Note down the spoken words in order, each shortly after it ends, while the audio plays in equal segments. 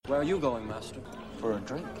Where are you going, Master? For a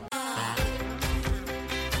drink.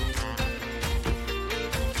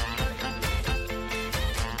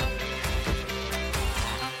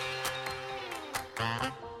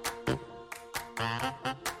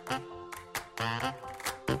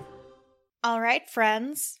 All right,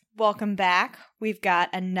 friends, welcome back. We've got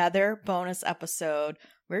another bonus episode.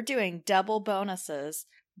 We're doing double bonuses.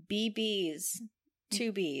 BBs.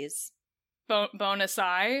 2 Bs.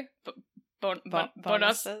 Bonus-I?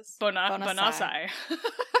 Bonuses? Bonus-I.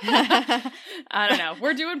 I don't know.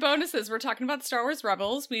 We're doing bonuses. We're talking about Star Wars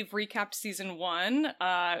Rebels. We've recapped season 1.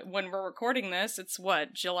 When we're recording this, it's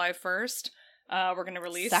what, July 1st? We're going to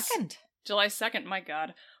release... July 2nd, my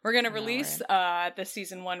god. We're going to release the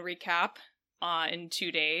season 1 recap in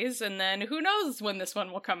 2 days, and then who knows when this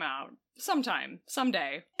one will come out.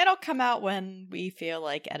 Someday. It'll come out when we feel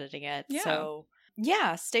like editing it. Yeah. So,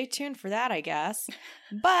 yeah, stay tuned for that, I guess.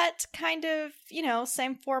 But kind of,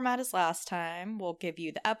 same format as last time. We'll give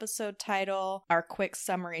you the episode title, our quick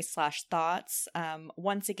summary / thoughts.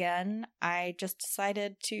 Once again, I just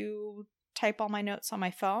decided to type all my notes on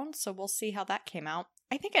my phone, so we'll see how that came out.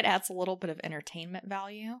 I think it adds a little bit of entertainment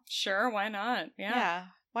value. Sure, why not? Yeah,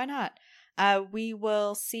 why not? We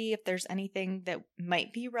will see if there's anything that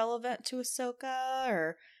might be relevant to Ahsoka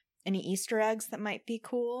or any Easter eggs that might be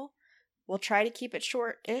cool. We'll try to keep it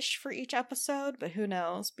short-ish for each episode, but who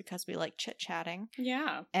knows, because we like chit-chatting.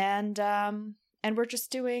 Yeah. And we're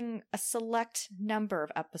just doing a select number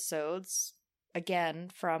of episodes,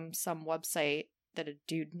 again, from some website that a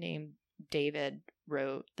dude named David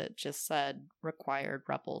wrote that just said required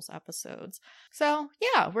Rebels episodes. So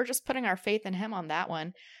yeah, we're just putting our faith in him on that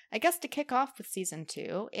one. I guess to kick off with season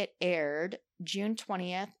 2, it aired June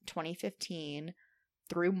 20th, 2015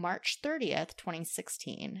 through March 30th,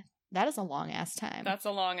 2016. That is a long ass time. That's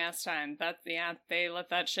a long ass time. They let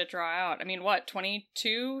that shit draw out. I mean, what,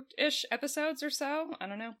 22-ish episodes or so? I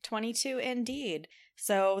don't know. 22 indeed.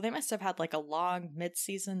 So they must have had like a long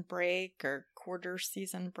mid-season break or quarter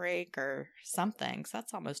season break or something. So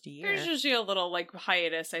that's almost a year. There's usually a little like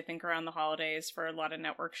hiatus, I think, around the holidays for a lot of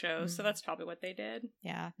network shows. So that's probably what they did.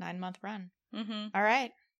 Yeah, 9-month run. Mm-hmm. All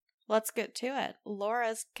right. Let's get to it.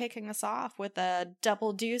 Laura's kicking us off with a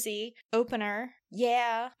double doozy opener.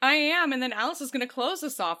 Yeah. I am, and then Alice is going to close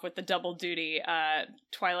us off with the double duty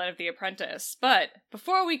Twilight of the Apprentice. But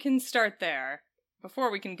before we can go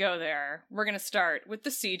there, we're going to start with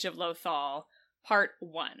the Siege of Lothal, Part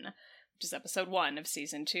 1, which is Episode 1 of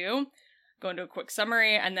Season 2. Go into a quick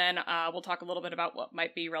summary, and then we'll talk a little bit about what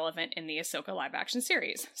might be relevant in the Ahsoka live-action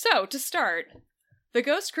series. So, to start, the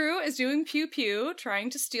Ghost Crew is doing pew-pew, trying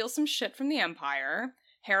to steal some shit from the Empire.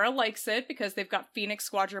 Hera likes it because they've got Phoenix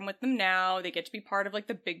Squadron with them now. They get to be part of, like,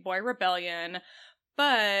 the Big Boy Rebellion.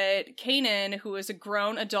 But Kanan, who is a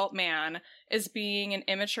grown adult man, is being an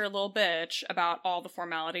immature little bitch about all the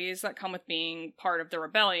formalities that come with being part of the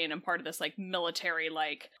rebellion and part of this, like,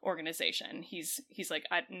 military-like organization. He's like,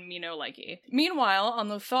 me no likey. Meanwhile, on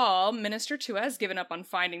Lothal, Minister Tua has given up on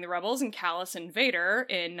finding the rebels, and Callus and Vader,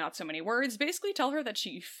 in not so many words, basically tell her that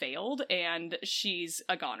she failed and she's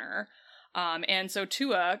a goner. And so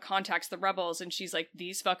Tua contacts the rebels and she's like,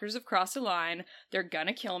 these fuckers have crossed a line. They're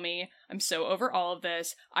gonna kill me. I'm so over all of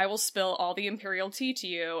this. I will spill all the Imperial tea to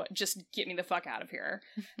you. Just get me the fuck out of here.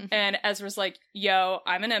 And Ezra's like, yo,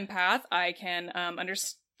 I'm an empath. I can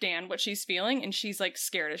understand what she's feeling. And she's like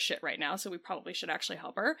scared as shit right now. So we probably should actually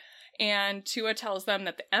help her. And Tua tells them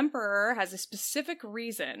that the Emperor has a specific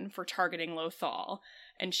reason for targeting Lothal.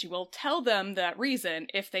 And she will tell them that reason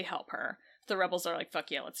if they help her. The rebels are like, fuck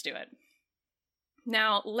yeah, let's do it.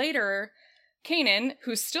 Now, later, Kanan,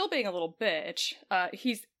 who's still being a little bitch,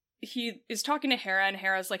 he is talking to Hera, and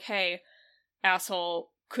Hera's like, hey,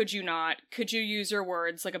 asshole, could you use your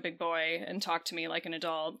words like a big boy and talk to me like an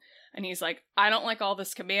adult? And he's like, I don't like all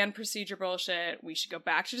this command procedure bullshit. We should go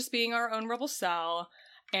back to just being our own rebel cell.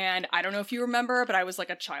 And I don't know if you remember, but I was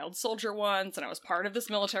like a child soldier once, and I was part of this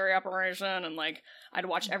military operation, and like, I'd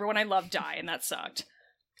watch everyone I loved die, and that sucked.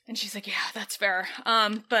 And she's like, yeah, that's fair.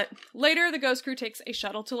 But later, the Ghost Crew takes a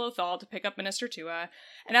shuttle to Lothal to pick up Minister Tua.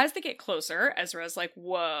 And as they get closer, Ezra's like,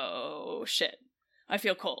 whoa, shit. I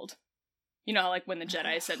feel cold. You know how, like, when the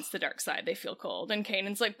Jedi sense the dark side, they feel cold. And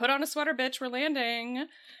Kanan's like, put on a sweater, bitch, we're landing.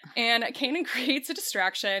 And Kanan creates a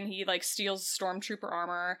distraction. He, like, steals Stormtrooper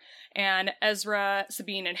armor. And Ezra,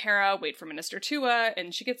 Sabine, and Hera wait for Minister Tua.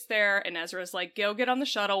 And she gets there, and Ezra's like, go get on the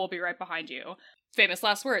shuttle, we'll be right behind you. Famous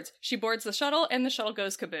last words. She boards the shuttle, and the shuttle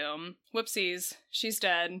goes kaboom. Whoopsies. She's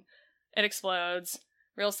dead. It explodes.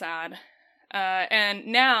 Real sad. And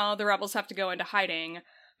now the rebels have to go into hiding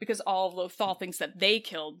because all of Lothal thinks that they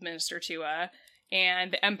killed Minister Tua,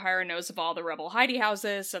 and the Empire knows of all the rebel hidey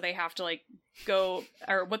houses, so they have to, like, go,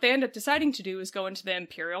 or what they end up deciding to do is go into the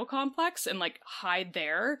Imperial complex and, like, hide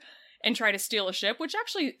there and try to steal a ship, which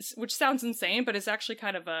sounds insane, but is actually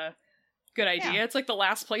kind of a good idea. Yeah. It's like the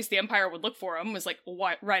last place the Empire would look for them was, like,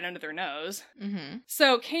 right under their nose. Mm-hmm.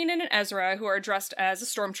 So Kanan and Ezra, who are dressed as a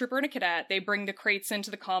stormtrooper and a cadet, they bring the crates into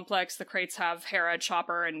the complex. The crates have Hera,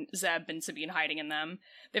 Chopper, and Zeb and Sabine hiding in them.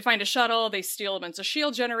 They find a shuttle, they steal a bunch of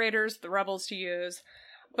shield generators for the rebels to use.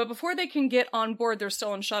 But before they can get on board their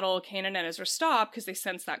stolen shuttle, Kanan and Ezra stop because they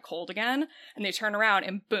sense that cold again, and they turn around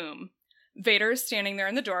and boom. Vader is standing there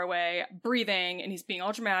in the doorway, breathing, and he's being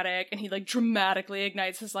all dramatic, and he, like, dramatically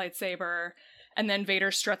ignites his lightsaber, and then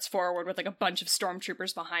Vader struts forward with, like, a bunch of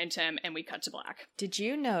stormtroopers behind him, and we cut to black. Did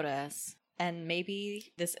you notice, and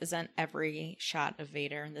maybe this isn't every shot of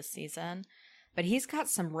Vader in this season, but he's got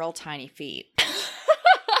some real tiny feet.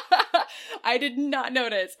 I did not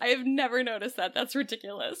notice. I have never noticed that. That's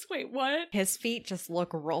ridiculous. Wait, what? His feet just look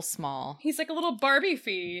real small. He's like a little Barbie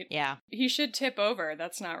feet. Yeah. He should tip over.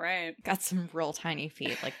 That's not right. Got some real tiny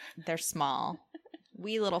feet. Like, they're small.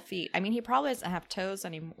 Wee little feet. I mean, he probably doesn't have toes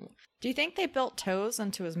anymore. Do you think they built toes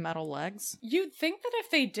into his metal legs? You'd think that if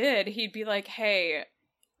they did, he'd be like, hey,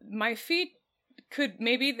 my feet could,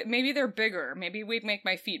 maybe they're bigger. Maybe we'd make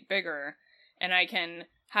my feet bigger, and I can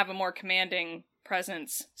have a more commanding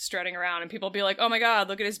presence strutting around, and people be like, oh my god,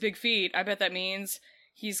 look at his big feet. I bet that means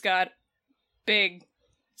he's got big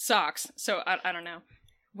socks. So I don't know.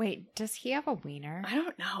 Wait, does he have a wiener? I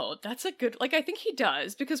don't know. That's a good, like, I think he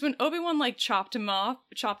does, because when Obi-Wan, like, chopped him all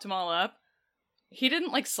up, he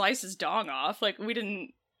didn't, like, slice his dong off. Like, we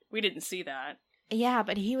didn't see that. Yeah,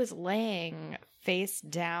 but he was laying face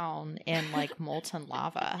down in, like, molten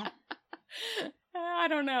lava. I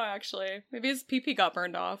don't know, actually. Maybe his pee-pee got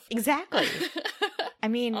burned off. Exactly. I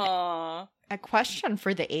mean, Aww. A question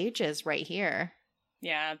for the ages right here.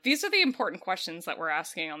 Yeah, these are the important questions that we're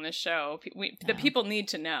asking on this show. The people need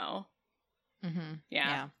to know. Mm-hmm.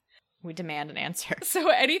 Yeah. We demand an answer. So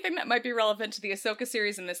anything that might be relevant to the Ahsoka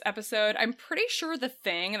series in this episode, I'm pretty sure the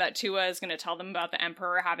thing that Tua is going to tell them about the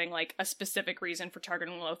Emperor having, like, a specific reason for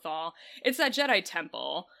targeting Lothal, it's that Jedi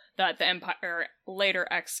temple that the Empire later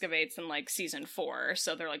excavates in, like, season 4.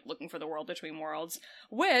 So they're, like, looking for the world between worlds,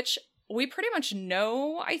 which we pretty much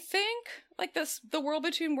know, I think. Like, the world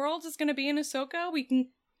between worlds is going to be in Ahsoka.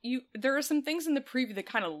 There are some things in the preview that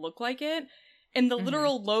kind of look like it, and the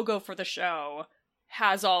literal logo for the show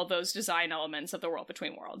has all those design elements of the world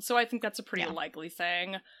between worlds. So I think that's a pretty likely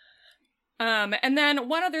thing. And then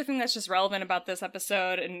one other thing that's just relevant about this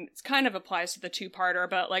episode, and it kind of applies to the two-parter,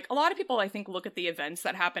 but, like, a lot of people, I think, look at the events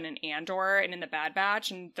that happen in Andor and in the Bad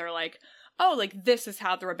Batch, and they're like, oh, like, this is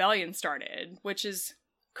how the rebellion started, which is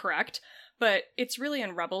correct, but it's really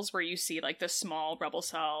in Rebels where you see, like, the small rebel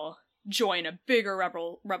cell join a bigger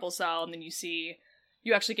rebel cell, and then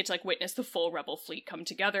you actually get to, like, witness the full rebel fleet come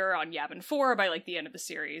together on Yavin 4 by, like, the end of the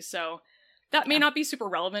series. So that may not be super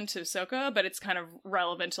relevant to Ahsoka, but it's kind of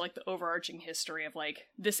relevant to, like, the overarching history of, like,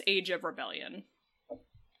 this age of rebellion.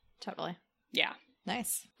 Totally. Yeah.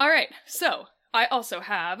 Nice. All right. So I also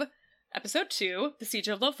have episode 2, The Siege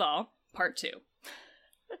of Lothal, part 2.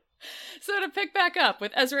 So to pick back up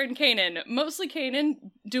with Ezra and Kanan, mostly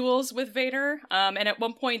Kanan duels with Vader, and at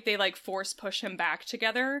one point they, like, force push him back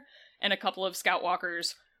together, and a couple of Scout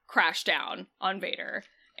Walkers crash down on Vader.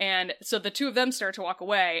 And so the two of them start to walk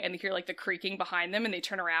away, and they hear, like, the creaking behind them, and they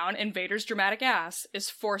turn around, and Vader's dramatic ass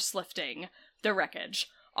is force lifting the wreckage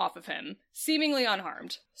off of him, seemingly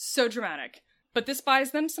unharmed. So dramatic. But this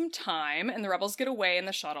buys them some time, and the rebels get away in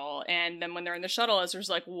the shuttle, and then when they're in the shuttle, Ezra's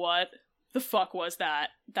like, what the fuck was that?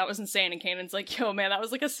 That was insane. And Kanan's like, yo, man, that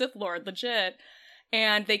was like a Sith Lord, legit.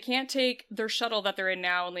 And they can't take their shuttle that they're in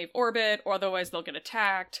now and leave orbit, or otherwise they'll get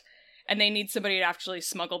attacked. And they need somebody to actually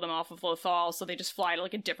smuggle them off of Lothal, so they just fly to,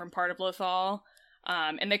 like, a different part of Lothal.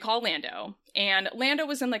 And they call Lando. And Lando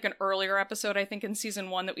was in, like, an earlier episode, I think, in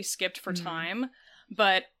season 1 that we skipped for time.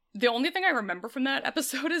 But the only thing I remember from that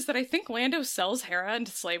episode is that I think Lando sells Hera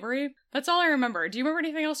into slavery. That's all I remember. Do you remember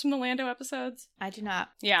anything else from the Lando episodes? I do not.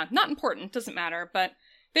 Yeah, not important. Doesn't matter. But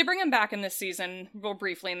they bring him back in this season, real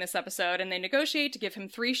briefly in this episode, and they negotiate to give him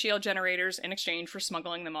 3 shield generators in exchange for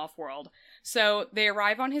smuggling them off-world. So they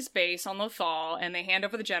arrive on his base on Lothal, and they hand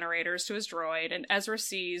over the generators to his droid, and Ezra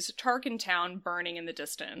sees Tarkin Town burning in the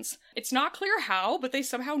distance. It's not clear how, but they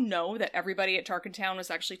somehow know that everybody at Tarkin Town was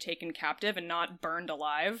actually taken captive and not burned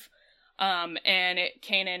alive.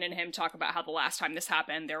 Kanan and him talk about how the last time this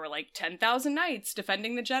happened, there were, like, 10,000 knights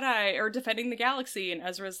defending the Jedi, or defending the galaxy, and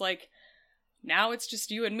Ezra's like, now it's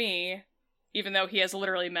just you and me, even though he has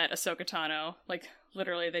literally met Ahsoka Tano. Like,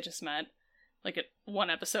 literally, they just met. like 1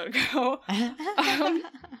 episode ago.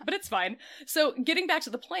 But it's fine. So getting back to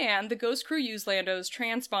the plan, the Ghost Crew use Lando's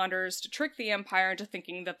transponders to trick the Empire into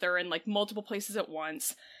thinking that they're in like multiple places at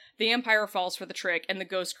once. The Empire falls for the trick, and the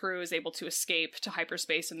Ghost Crew is able to escape to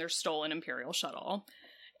hyperspace in their stolen Imperial shuttle.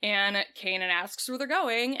 And Kanan asks where they're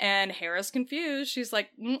going, and Hera's confused. She's like,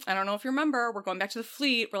 I don't know if you remember, we're going back to the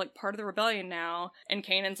fleet, we're like part of the rebellion now. And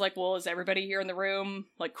Kanan's like, well, is everybody here in the room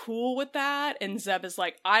like cool with that? And Zeb is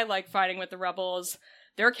like, I like fighting with the rebels,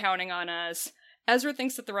 they're counting on us. Ezra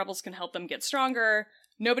thinks that the rebels can help them get stronger.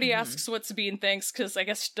 Nobody asks what Sabine thinks, because I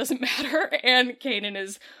guess it doesn't matter, and Kanan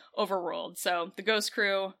is overruled. So the Ghost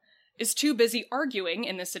Crew is too busy arguing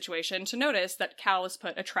in this situation to notice that Cal has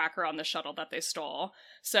put a tracker on the shuttle that they stole.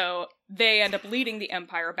 So they end up leading the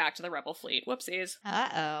Empire back to the Rebel fleet. Whoopsies.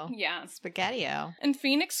 Uh-oh. Yeah. Spaghetti-o. And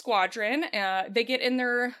Phoenix Squadron, they get in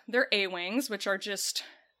their A-Wings, which are just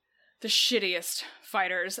the shittiest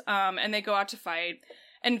fighters, and they go out to fight.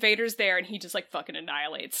 And Vader's there, and he just, like, fucking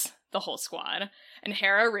annihilates the whole squad. And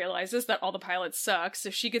Hera realizes that all the pilots suck,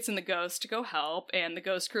 so she gets in the Ghost to go help, and the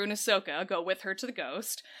Ghost Crew and Ahsoka go with her to the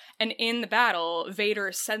Ghost. And in the battle,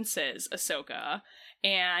 Vader senses Ahsoka,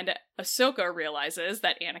 and Ahsoka realizes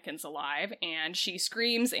that Anakin's alive, and she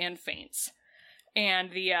screams and faints.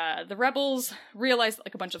 And the rebels realize that,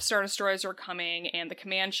 like, a bunch of Star Destroyers are coming, and the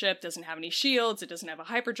command ship doesn't have any shields, it doesn't have a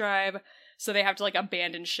hyperdrive, so they have to, like,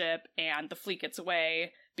 abandon ship, and the fleet gets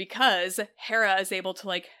away, because Hera is able to,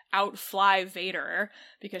 like, outfly Vader,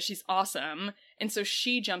 because she's awesome, and so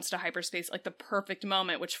she jumps to hyperspace at, like, the perfect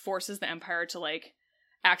moment, which forces the Empire to, like,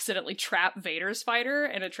 accidentally trap Vader's fighter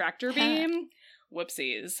in a tractor beam.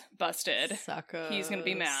 Whoopsies. Busted. Suckers. He's gonna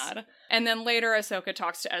be mad. And then later, Ahsoka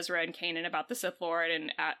talks to Ezra and Kanan about the Sith Lord,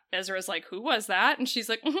 and Ezra's like, who was that? And she's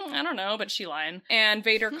like, I don't know, but she lying. And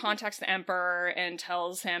Vader contacts the Emperor and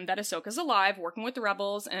tells him that Ahsoka's alive, working with the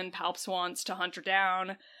rebels, and Palps wants to hunt her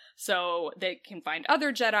down so they can find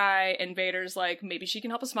other Jedi, and Vader's like, maybe she can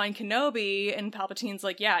help us find Kenobi, and Palpatine's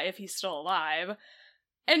like, yeah, if he's still alive.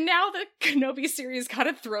 And now the Kenobi series kind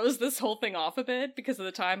of throws this whole thing off a bit because of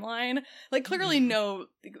the timeline. Like, clearly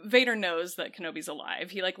Vader knows that Kenobi's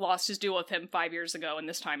alive. He, like, lost his duel with him 5 years ago in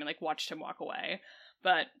this time and, like, watched him walk away.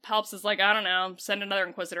 But Palps is like, I don't know, send another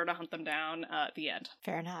Inquisitor to hunt them down. The end.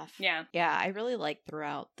 Fair enough. Yeah. Yeah, I really like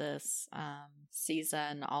throughout this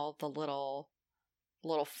season all the little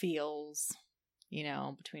feels, you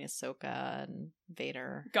know, between Ahsoka and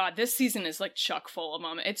Vader. God, this season is, like, chock full of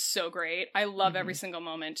moments. It's so great. I love every single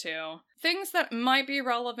moment, too. Things that might be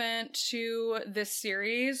relevant to this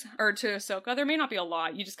series, or to Ahsoka, there may not be a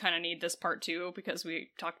lot. You just kind of need this part 2, because we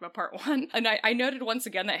talked about part 1. And I noted once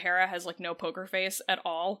again that Hera has, like, no poker face at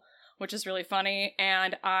all, which is really funny.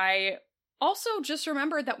 And I also just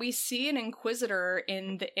remembered that we see an Inquisitor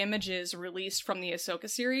in the images released from the Ahsoka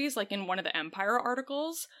series, like in one of the Empire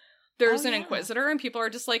articles. There's an Inquisitor, and people are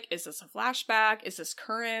just like, is this a flashback? Is this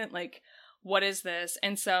current? Like, what is this?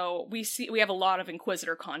 And so we have a lot of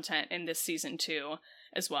Inquisitor content in this season too,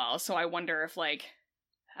 as well. So I wonder if, like,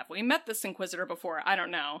 have we met this Inquisitor before? I don't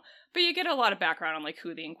know. But you get a lot of background on, like,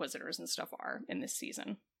 who the Inquisitors and stuff are in this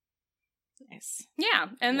season. Nice. Yeah,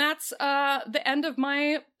 and that's the end of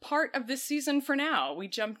my part of this season for now. We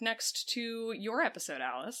jump next to your episode,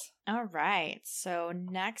 Alice. All right. So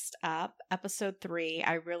next up, episode 3.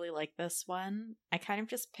 I really like this one. I kind of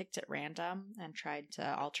just picked it random and tried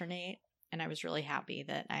to alternate, and I was really happy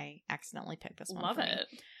that I accidentally picked this one. Love it.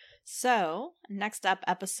 So next up,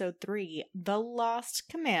 episode 3, The Lost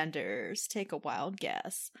Commanders. Take a wild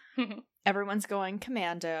guess. Everyone's going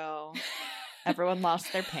commando. Everyone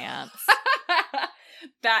lost their pants.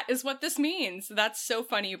 That is what this means. That's so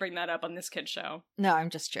funny you bring that up on this kid show. No, I'm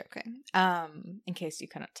just joking. In case you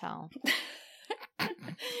couldn't tell.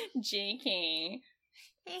 JK.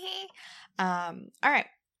 All right.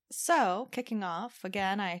 So, kicking off,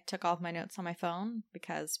 again, I took all of my notes on my phone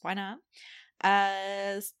because why not?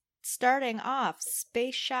 Starting off,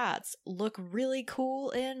 space shots look really cool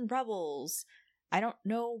in Rebels. I don't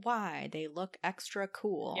know why they look extra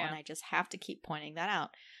cool, and I just have to keep pointing that out.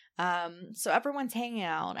 So everyone's hanging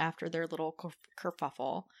out after their little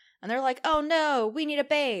kerfuffle, and they're like, oh no, we need a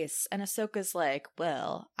base. And Ahsoka's like,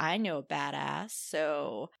 well, I know a badass,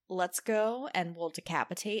 so let's go and we'll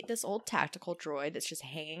decapitate this old tactical droid that's just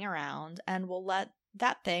hanging around, and we'll let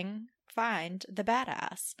that thing find the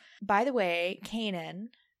badass. By the way, Kanan,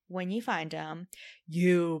 when you find him,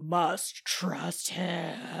 you must trust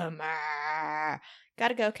him.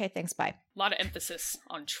 Gotta go. Okay, thanks, bye. A lot of emphasis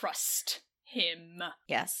on trust him.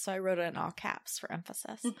 Yes, so I wrote it in all caps for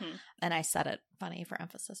emphasis. Mm-hmm. And I said it funny for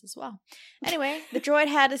emphasis as well. Anyway, the droid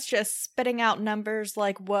head is just spitting out numbers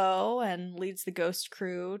like whoa and leads the ghost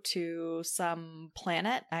crew to some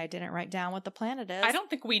planet. I didn't write down what the planet is. I don't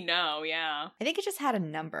think we know, yeah. I think it just had a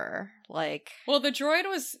number, like... Well, the droid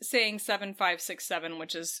was saying 7567,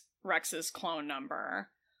 which is Rex's clone number.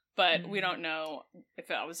 But we don't know if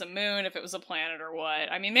that was a moon, if it was a planet, or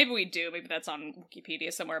what. I mean, maybe we do. Maybe that's on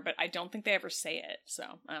Wikipedia somewhere, but I don't think they ever say it. So,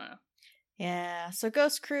 I don't know. Yeah, so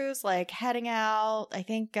Ghost Crew's, like, heading out. I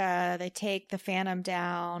think they take the Phantom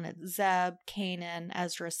down. It's Zeb, Kanan,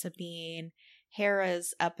 Ezra, Sabine.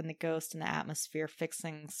 Hera's up in the Ghost in the atmosphere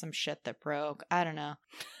fixing some shit that broke. I don't know.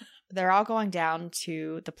 They're all going down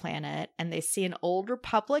to the planet, and they see an old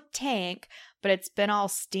Republic tank, but it's been all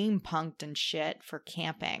steampunked and shit for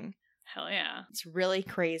camping. Hell yeah. It's really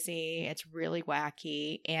crazy. It's really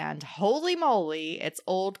wacky. And holy moly, it's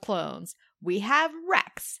old clones. We have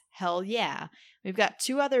Rex. Hell yeah. We've got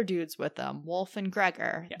 2 other dudes with them, Wolf and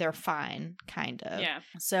Gregor. Yeah. They're fine, kind of. Yeah.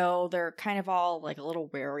 So they're kind of all like a little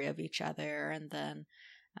wary of each other. And then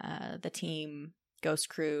the team... Ghost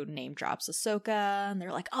Crew name drops Ahsoka, and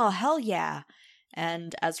they're like, oh, hell yeah.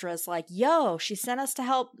 And Ezra's like, yo, she sent us to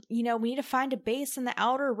help, we need to find a base in the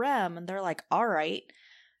Outer Rim. And they're like, all right.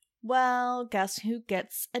 Well, guess who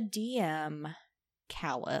gets a DM?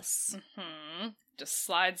 Callus. Mm-hmm. Just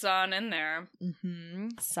slides on in there. Mm-hmm.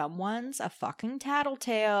 Someone's a fucking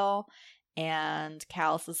tattletale. And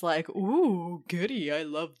Callus is like, ooh, goody, I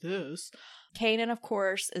love this. Kanan, of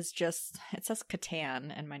course, is just, it says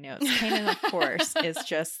Catan in my notes. Kanan, of course, is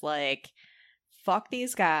just like, fuck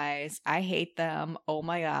these guys. I hate them. Oh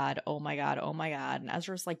my god, oh my god, oh my god. And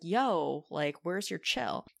Ezra's like, yo, like, where's your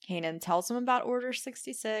chill? Kanan tells him about Order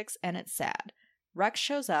 66, and it's sad. Rex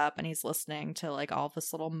shows up, and he's listening to, like, all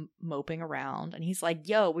this little moping around. And he's like,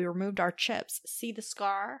 yo, we removed our chips. See the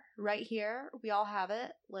scar right here? We all have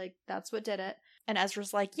it. Like, that's what did it. And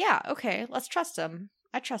Ezra's like, yeah, okay, let's trust him.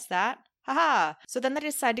 I trust that. Haha. So then they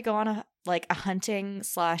decide to go on a hunting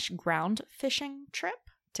 / ground fishing trip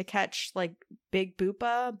to catch like Big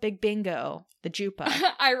Bingo, the Jupa.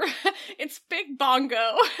 It's Big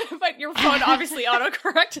Bongo, but your phone obviously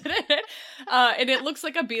autocorrected it. And it looks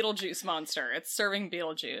like a Beetlejuice monster. It's serving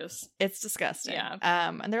Beetlejuice. It's disgusting. Yeah.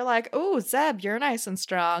 And they're like, oh, Zeb, you're nice and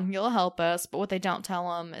strong. You'll help us. But what they don't tell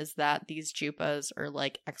them is that these Jupas are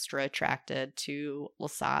like extra attracted to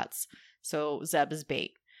Lasats. So Zeb is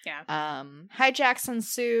bait. Yeah. Hijacks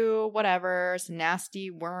ensue, whatever. It's a nasty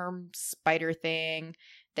worm spider thing.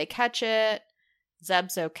 They catch it.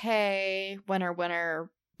 Zeb's okay. Winner, winner,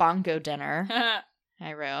 bongo dinner.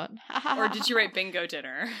 I wrote. Or did you write bingo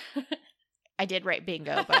dinner? I did write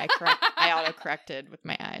bingo, but I auto-corrected with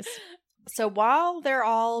my eyes. So while they're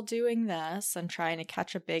all doing this and trying to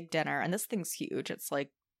catch a big dinner, and this thing's huge. It's like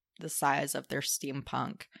the size of their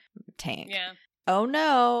steampunk tank. Yeah. Oh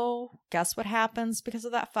no, guess what happens because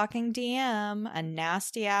of that fucking DM? A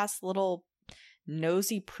nasty ass little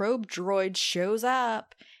nosy probe droid shows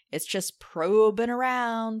up. It's just probing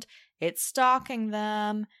around. It's stalking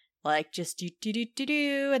them. Like just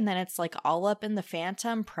do. And then it's like all up in the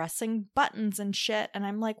Phantom pressing buttons and shit. And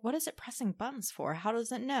I'm like, what is it pressing buttons for? How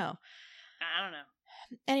does it know? I don't know.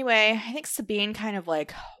 Anyway, I think Sabine kind of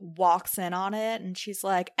like walks in on it and she's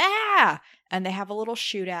like, ah! And they have a little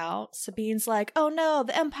shootout. Sabine's like, oh no,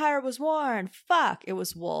 the Empire was warned. Fuck. It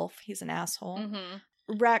was Wolf. He's an asshole.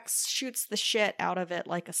 Mm-hmm. Rex shoots the shit out of it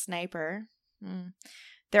like a sniper.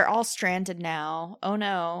 They're all stranded now. Oh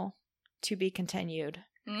no. To be continued.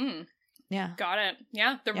 Yeah. Got it.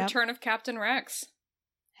 Yeah. The return of Captain Rex.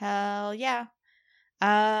 Hell yeah.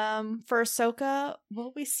 For Ahsoka,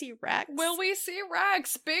 will we see Rex? Will we see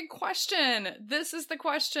Rex? Big question. This is the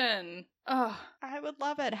question. Ugh. I would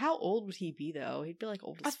love it. How old would he be though? He'd be like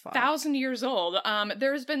old as fuck. 1,000 years old.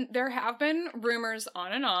 There have been rumors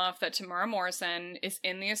on and off that Tamara Morrison is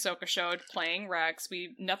in the Ahsoka show playing Rex.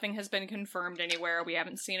 Nothing has been confirmed anywhere. We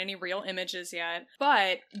haven't seen any real images yet.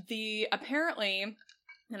 But apparently,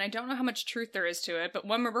 and I don't know how much truth there is to it, but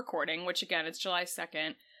when we're recording, which again, it's July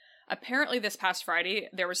 2nd, apparently this past Friday,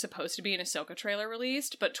 there was supposed to be an Ahsoka trailer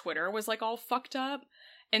released, but Twitter was like all fucked up.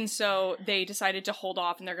 And so they decided to hold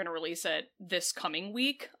off and they're going to release it this coming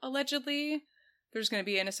week, allegedly. There's going to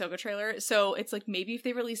be an Ahsoka trailer. So it's like maybe if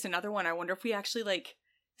they release another one, I wonder if we actually like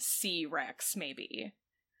see Rex maybe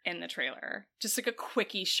in the trailer. Just like a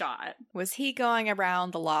quickie shot. Was he going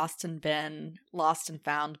around the Lost and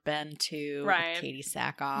Found Ben too? Right. With Katie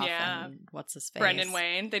Sackhoff and what's his face? Brendan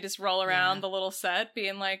Wayne. They just roll around the little set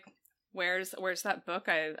being like, Where's that book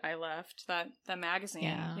I left? That magazine.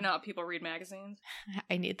 Yeah. You know how people read magazines?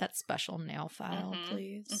 I need that special nail file,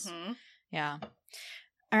 please. Mm-hmm. Yeah.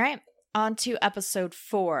 All right. On to episode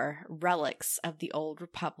 4, Relics of the Old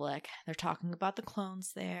Republic. They're talking about the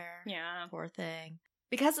clones there. Yeah. Poor thing.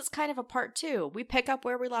 Because it's kind of a part 2, we pick up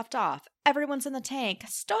where we left off. Everyone's in the tank.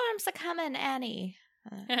 Storms are coming, Annie.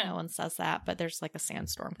 No one says that, but there's like a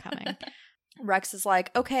sandstorm coming. Rex is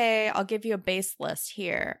like, okay, I'll give you a base list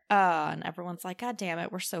here. And everyone's like, God damn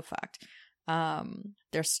it, we're so fucked.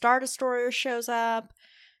 Their Star Destroyer shows up.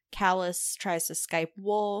 Callus tries to Skype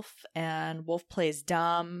Wolf, and Wolf plays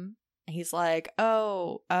dumb. He's like,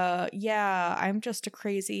 yeah, I'm just a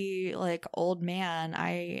crazy, like, old man.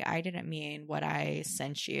 I didn't mean what I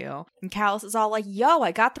sent you. And Callus is all like, yo,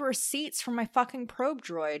 I got the receipts from my fucking probe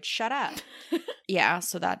droid. Shut up. Yeah,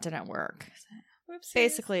 so that didn't work. Whoopsies.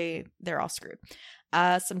 Basically, they're all screwed.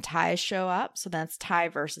 Some ties show up, so that's tie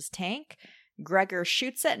versus tank. Gregor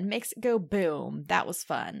shoots it and makes it go boom. That was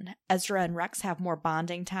fun. Ezra and Rex have more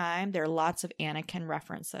bonding time. There are lots of Anakin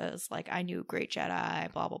references, like I knew a great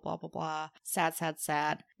Jedi, blah, blah, blah, blah, blah. Sad, sad,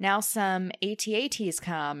 sad. Now some AT-ATs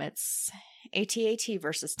come. It's AT-AT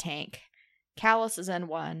versus tank. Callus is in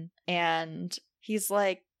one, and he's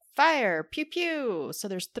like, fire, pew, pew. So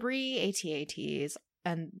there's 3 AT-ATs,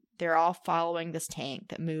 and they're all following this tank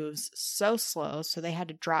that moves so slow, so they had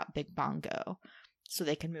to drop Big Bongo so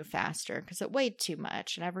they can move faster because it weighed too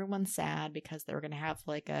much, and everyone's sad because they were going to have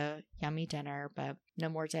like a yummy dinner, but no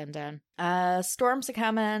more din-din. Storms are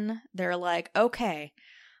coming. They're like, okay,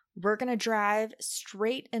 we're going to drive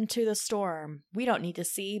straight into the storm. We don't need to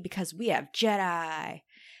see because we have Jedi.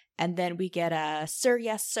 And then we get a Sir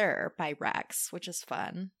Yes Sir by Rex, which is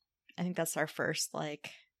fun. I think that's our first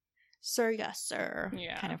like Sir Yes Sir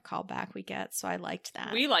kind of callback we get, so I liked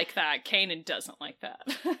that. We like that. Kanan doesn't like that.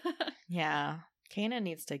 Yeah. Kanan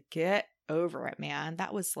needs to get over it, man.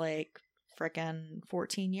 That was like freaking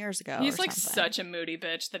 14 years ago. He's like something. such a moody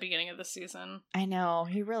bitch at the beginning of the season. I know,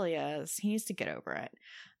 he really is. He needs to get over it.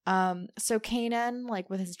 So Kanan, like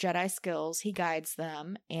with his Jedi skills, he guides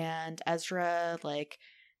them, and Ezra like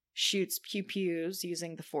shoots pew pews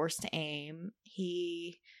using the Force to aim.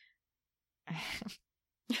 He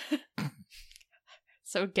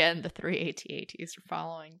So again, the 3 AT-ATs are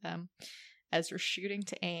following them. Ezra's shooting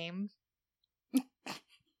to aim.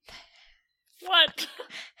 What?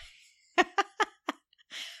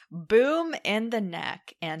 Boom in the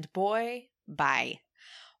neck, and boy, bye.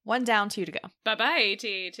 1 down, 2 to go. Bye-bye,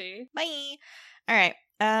 AT-AT. Bye. All right.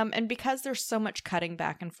 And because there's so much cutting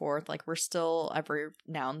back and forth, like we're still every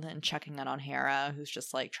now and then checking in on Hera, who's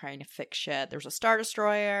just like trying to fix shit. There's a Star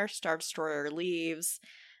Destroyer. Star Destroyer leaves.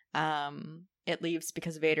 It leaves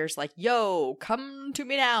because Vader's like, yo, come to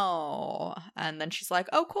me now. And then she's like,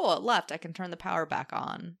 oh, cool, it left. I can turn the power back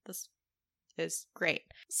on. This is great.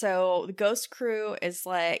 So the Ghost crew is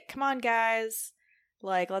like, come on, guys.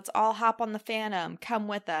 Like, let's all hop on the Phantom. Come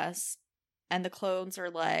with us. And the clones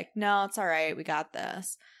are like, no, it's all right. We got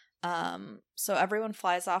this. So everyone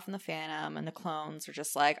flies off in the Phantom, and the clones are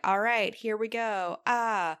just like, all right, here we go.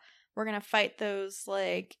 We're going to fight those,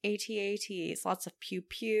 like, AT-ATs. Lots of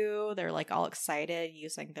pew-pew. They're, like, all excited,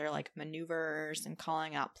 using their, like, maneuvers and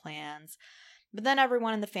calling out plans. But then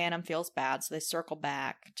everyone in the Phantom feels bad, so they circle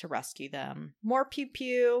back to rescue them. More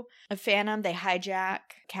pew-pew. A Phantom, they hijack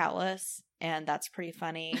Callus, and that's pretty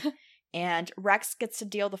funny. And Rex gets to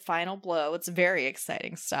deal the final blow. It's very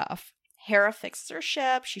exciting stuff. Hera fixes her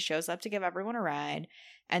ship. She shows up to give everyone a ride.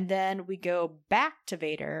 And then we go back to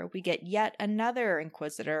Vader. We get yet another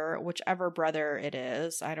Inquisitor, whichever brother it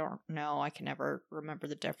is. I don't know. I can never remember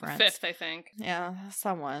the difference. 5th, I think. Yeah,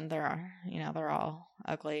 someone. They're all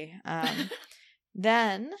ugly.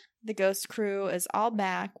 Then the Ghost crew is all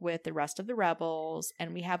back with the rest of the rebels,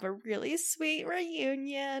 and we have a really sweet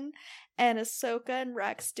reunion. And Ahsoka and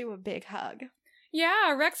Rex do a big hug.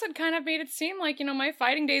 Yeah, Rex had kind of made it seem like, my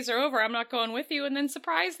fighting days are over. I'm not going with you. And then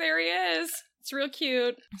surprise, there he is. It's real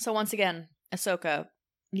cute. So once again, Ahsoka,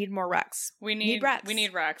 need more Rex. We need Rex.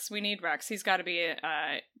 He's got to be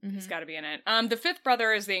he's got to be in it. The 5th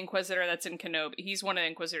brother is the Inquisitor that's in Kenobi. He's one of the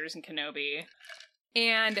Inquisitors in Kenobi.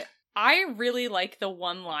 And I really like the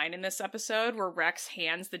one line in this episode where Rex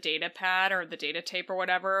hands the data pad or the data tape or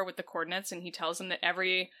whatever with the coordinates, and he tells him that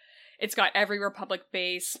it's got every Republic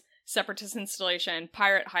base, Separatist installation,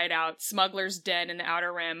 pirate hideout, smuggler's den in the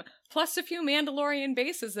Outer Rim, plus a few Mandalorian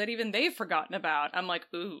bases that even they've forgotten about. I'm like,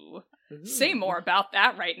 ooh. Say more about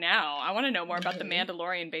that right now. I want to know more about the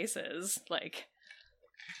Mandalorian bases. Like,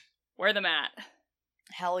 where them at?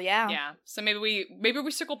 Hell yeah. Yeah. So maybe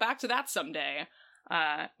we circle back to that someday.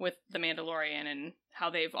 With the Mandalorian and how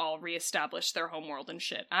they've all reestablished their homeworld and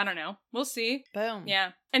shit. I don't know. We'll see. Boom.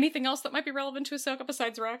 Yeah. Anything else that might be relevant to Ahsoka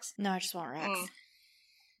besides Rex? No, I just want Rex.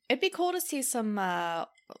 It'd be cool to see some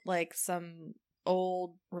like some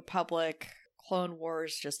old Republic Clone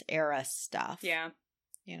Wars just era stuff. Yeah.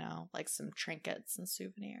 You know, like some trinkets and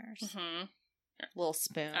souvenirs. Mm-hmm. Little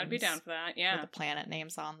spoons. I'd be down for that, yeah. With the planet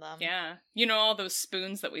names on them. Yeah. You know, all those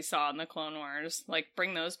spoons that we saw in the Clone Wars. Like,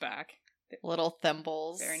 bring those back. Little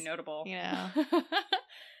thimbles. Very notable. Yeah.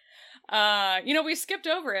 You know, we skipped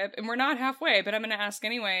over it, and we're not halfway, but I'm going to ask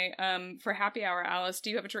anyway. For happy hour, Alice, do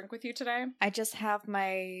you have a drink with you today? I just have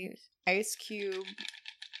my ice cube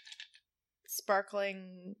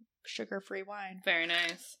sparkling sugar-free wine. Very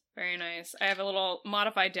nice. Very nice. I have a little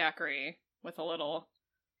modified daiquiri with a little,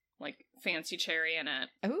 like, fancy cherry in it.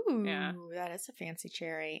 Ooh, yeah. That is a fancy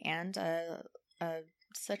cherry. And a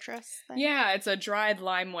citrus thing? Yeah, it's a dried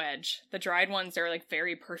lime wedge. The dried ones are, like,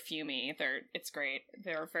 very perfumey. It's great.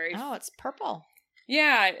 They're very... Oh, it's purple.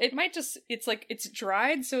 Yeah, it might just... It's, like, it's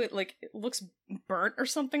dried, so it looks burnt or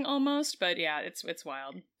something almost. But, yeah, it's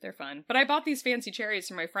wild. They're fun. But I bought these fancy cherries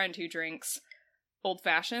from my friend who drinks old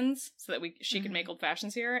fashions so that she can make old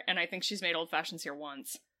fashions here, and I think she's made old fashions here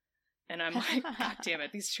once. And I'm like, God damn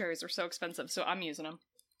it, these cherries are so expensive, so I'm using them.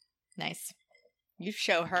 Nice. You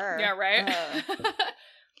show her. Yeah, right?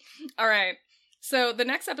 All right. So the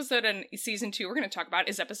next episode in season 2 we're going to talk about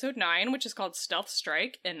is episode 9, which is called Stealth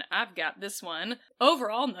Strike, and I've got this one.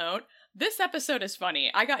 Overall note, this episode is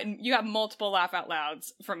funny. You got multiple laugh out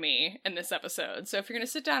louds from me in this episode. So if you're going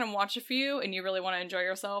to sit down and watch a few and you really want to enjoy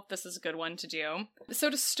yourself, this is a good one to do. So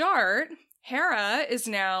to start, Hera is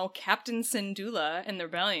now Captain Syndulla in the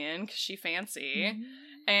rebellion because she fancy. Mm-hmm.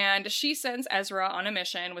 And she sends Ezra on a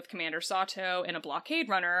mission with Commander Sato and a blockade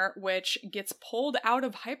runner, which gets pulled out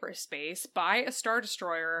of hyperspace by a Star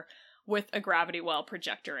Destroyer with a gravity well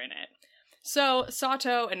projector in it. So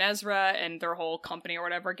Sato and Ezra and their whole company or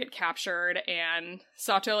whatever get captured, and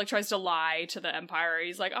Sato, like, tries to lie to the Empire.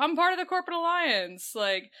 He's like, I'm part of the Corporate Alliance,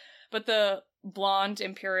 like, but the blonde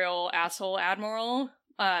Imperial asshole admiral,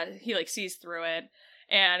 he, like, sees through it.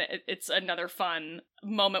 And it's another fun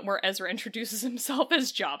moment where Ezra introduces himself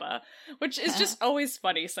as Jabba, which is just always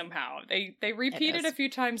funny somehow. They repeat it a few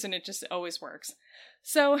times and it just always works.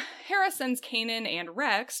 So Hera sends Kanan and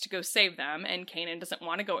Rex to go save them, and Kanan doesn't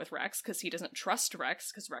want to go with Rex because he doesn't trust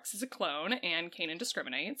Rex because Rex is a clone and Kanan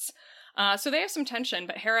discriminates. So they have some tension,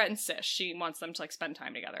 but Hera insists. She wants them to, like, spend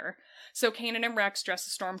time together. So Kanan and Rex dress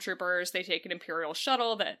as stormtroopers. They take an Imperial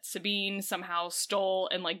shuttle that Sabine somehow stole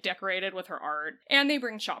and, like, decorated with her art. And they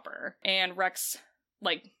bring Chopper. And Rex,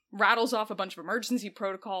 like, rattles off a bunch of emergency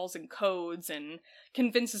protocols and codes and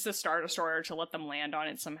convinces the Star Destroyer to let them land on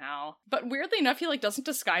it somehow. But weirdly enough, he, like, doesn't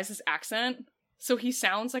disguise his accent. So he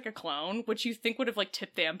sounds like a clone, which you think would have, like,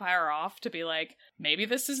 tipped the Empire off to be like, maybe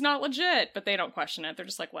this is not legit, but they don't question it. They're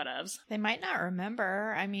just like, whatevs. They might not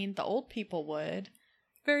remember. I mean, the old people would.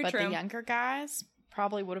 Very but true. But the younger guys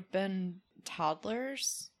probably would have been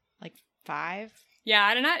toddlers, like 5.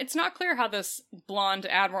 Yeah, and it's not clear how this blonde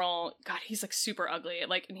admiral, God, he's, like, super ugly,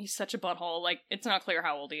 like, and he's such a butthole, like, it's not clear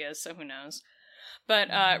how old he is, so who knows. But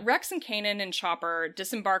Rex and Kanan and Chopper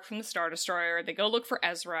disembark from the Star Destroyer. They go look for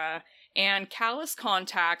Ezra, and Callus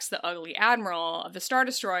contacts the ugly admiral of the Star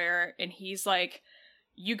Destroyer, and he's like,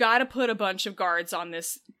 you gotta put a bunch of guards on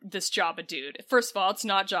this Jabba dude. First of all, it's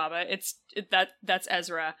not Jabba, that's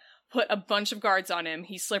Ezra. Put a bunch of guards on him,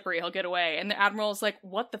 he's slippery, he'll get away. And the admiral's like,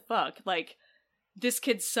 what the fuck? Like, this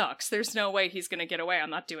kid sucks. There's no way he's gonna get away. I'm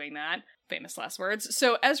not doing that. Famous last words.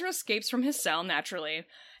 So Ezra escapes from his cell naturally,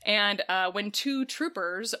 and when 2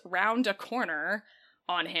 troopers round a corner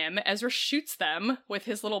on him, Ezra shoots them with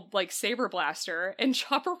his little, like, saber blaster, and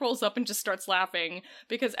Chopper rolls up and just starts laughing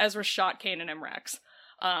because Ezra shot Kanan and Rex.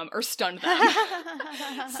 Or stunned them.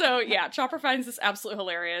 So yeah, Chopper finds this absolutely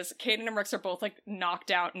hilarious. Kanan and Rex are both, like,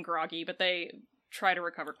 knocked out and groggy, but they try to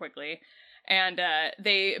recover quickly. And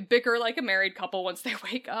they bicker like a married couple once they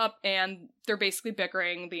wake up, and they're basically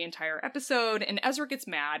bickering the entire episode, and Ezra gets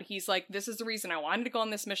mad. He's like, this is the reason I wanted to go on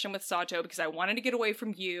this mission with Sato, because I wanted to get away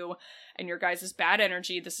from you and your guys' bad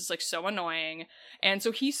energy. This is, like, so annoying. And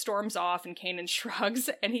so he storms off, and Kanan shrugs,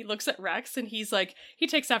 and he looks at Rex, and he's like, he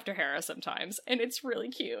takes after Hera sometimes, and it's really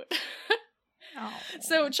cute. Oh.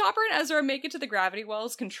 So Chopper and Ezra make it to the Gravity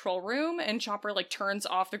Well's control room, and Chopper, like, turns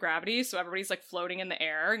off the gravity, so everybody's, like, floating in the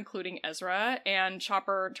air, including Ezra, and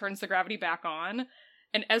Chopper turns the gravity back on,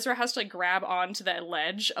 and Ezra has to, like, grab onto the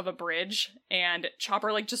ledge of a bridge, and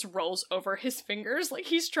Chopper, like, just rolls over his fingers like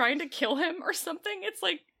he's trying to kill him or something. It's,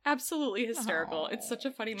 like, absolutely hysterical. It's such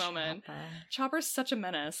a funny moment. Chopper's such a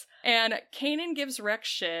menace. And Kanan gives Rex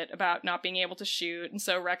shit about not being able to shoot, and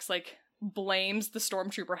so Rex, like, blames the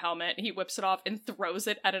stormtrooper helmet. He whips it off and throws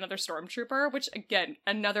it at another stormtrooper, which, again,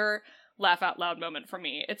 another laugh out loud moment for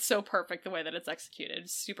me. It's so perfect the way that it's executed.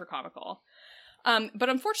 It's super comical. But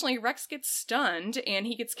unfortunately, Rex gets stunned and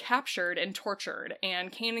he gets captured and tortured.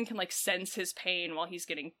 And Kanan can like sense his pain while he's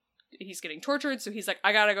getting tortured. So he's like,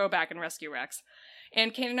 I gotta go back and rescue Rex.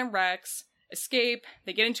 And Kanan and Rex escape.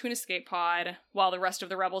 They get into an escape pod while the rest of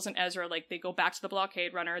the rebels and Ezra, like, they go back to the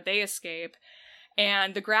blockade runner. They escape.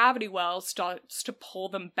 And the gravity well starts to pull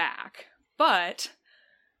them back. But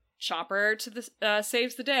Chopper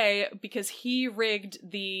saves the day because he rigged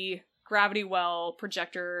the gravity well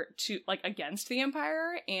projector to, like, against the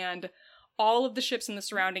Empire, and all of the ships in the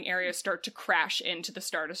surrounding area start to crash into the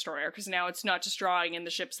Star Destroyer, because now it's not just drawing in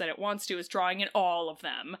the ships that it wants to, it's drawing in all of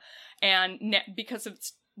them. And because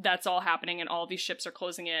that's all happening and all these ships are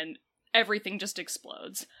closing in, everything just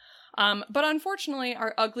explodes. But unfortunately,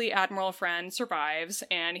 our ugly admiral friend survives,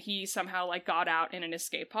 and he somehow, like, got out in an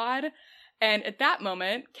escape pod. And at that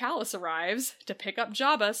moment, Callus arrives to pick up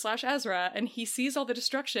Jabba/Ezra, and he sees all the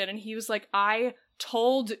destruction, and he was like, I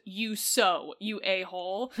told you so, you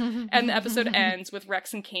a-hole. And the episode ends with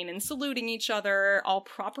Rex and Kanan saluting each other, all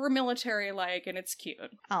proper military-like, and it's cute.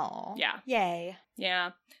 Oh, yeah. Yay.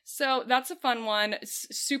 Yeah. So that's a fun one.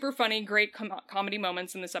 Super funny, great comedy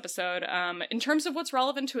moments in this episode. In terms of what's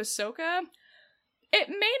relevant to Ahsoka, it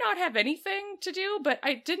may not have anything to do, but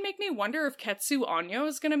it did make me wonder if Ketsu Onyo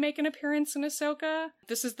is going to make an appearance in Ahsoka.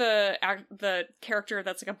 This is the character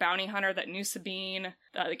that's like a bounty hunter that knew Sabine.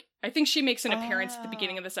 I think she makes an appearance at the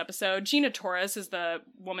beginning of this episode. Gina Torres is the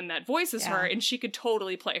woman that voices her, and she could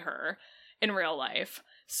totally play her in real life.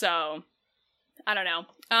 So, I don't know.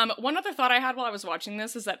 One other thought I had while I was watching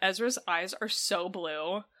this is that Ezra's eyes are so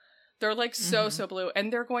blue. They're like so blue,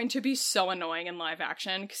 and they're going to be so annoying in live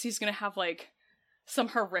action, because he's going to have like some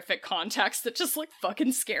horrific contacts that just look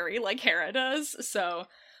fucking scary like Hera does. So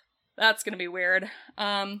that's gonna be weird.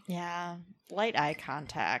 Yeah, light eye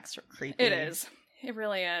contacts are creepy. It is. It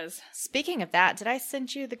really is. Speaking of that, did I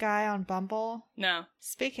send you the guy on Bumble? No.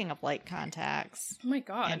 Speaking of light contacts. Oh my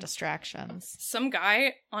god. And distractions. Some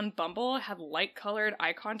guy on Bumble had light-colored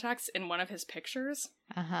eye contacts in one of his pictures.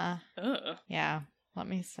 Uh-huh. Ugh. Yeah, let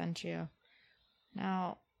me send you.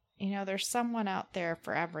 Now, there's someone out there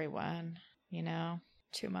for everyone.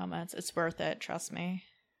 2 moments. It's worth it. Trust me.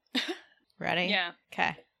 Ready? Yeah.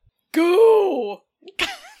 Okay. Go!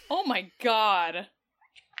 Oh my god.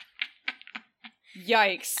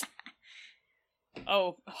 Yikes.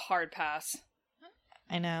 Oh, hard pass.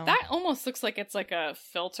 I know. That almost looks like it's like a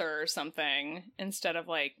filter or something instead of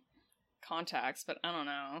like contacts, but I don't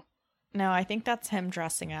know. No, I think that's him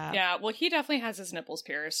dressing up. Yeah, well, he definitely has his nipples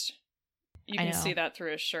pierced. You can see that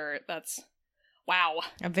through his shirt. That's... Wow.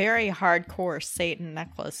 A very hardcore Satan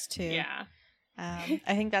necklace, too. Yeah. I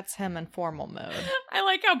think that's him in formal mode. I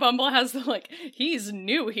like how Bumble has the, like, he's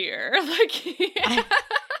new here. Like,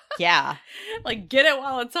 yeah. Like, get it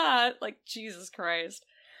while it's hot. Like, Jesus Christ.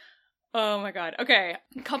 Oh my god. Okay.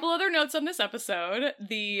 A couple other notes on this episode.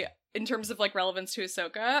 In terms of, like, relevance to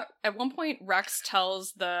Ahsoka, at one point, Rex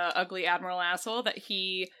tells the ugly Admiral asshole that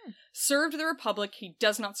he served the Republic, he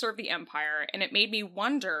does not serve the Empire, and it made me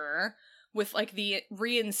wonder... with, like, the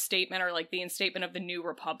reinstatement or, like, the instatement of the New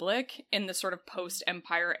Republic in the sort of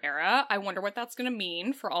post-Empire era, I wonder what that's gonna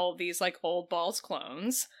mean for all of these, like, old balls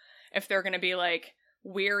clones. If they're gonna be, like,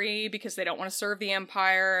 weary because they don't want to serve the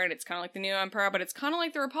Empire, and it's kind of like the New Empire, but it's kind of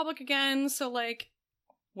like the Republic again, so, like,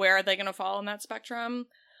 where are they gonna fall in that spectrum?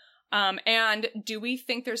 And do we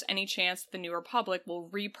think there's any chance that the New Republic will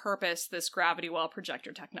repurpose this gravity well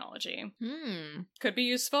projector technology? Could be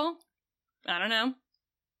useful. I don't know.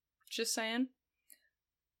 Just saying.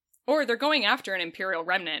 Or they're going after an Imperial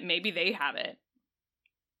remnant. Maybe they have it.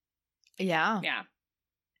 Yeah. Yeah.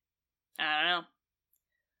 I don't know.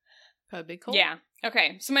 Could be cool. Yeah.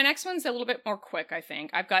 Okay, so my next one's a little bit more quick, I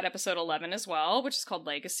think. I've got episode 11 as well, which is called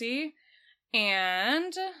Legacy.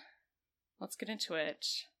 And let's get into it.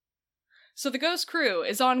 So the Ghost Crew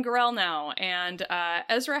is on Gorel now, and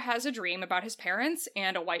Ezra has a dream about his parents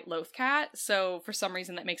and a white loth cat, so for some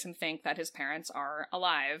reason that makes him think that his parents are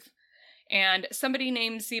alive. And somebody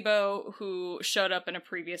named Zebo, who showed up in a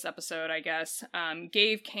previous episode, I guess,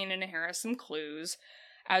 gave Kanan and Hera some clues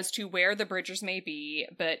as to where the Bridgers may be,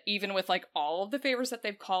 but even with, like, all of the favors that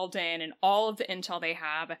they've called in and all of the intel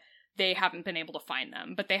they haven't been able to find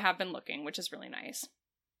them, but they have been looking, which is really nice.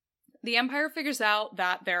 The Empire figures out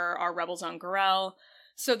that there are rebels on Gorel,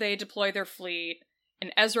 so they deploy their fleet,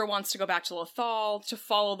 and Ezra wants to go back to Lothal to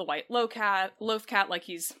follow the white loth cat like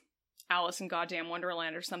he's Alice in goddamn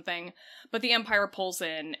Wonderland or something, but the Empire pulls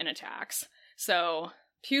in and attacks. So,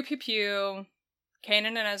 pew pew pew,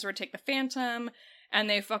 Kanan and Ezra take the Phantom, and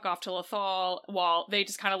they fuck off to Lothal while they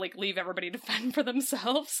just kind of like leave everybody to fend for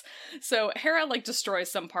themselves. So Hera like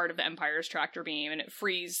destroys some part of the Empire's tractor beam, and it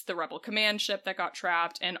frees the rebel command ship that got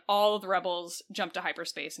trapped, and all of the rebels jump to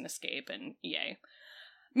hyperspace and escape, and yay.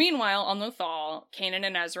 Meanwhile, on Lothal, Kanan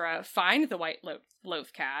and Ezra find the White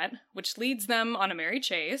Loth Cat, which leads them on a merry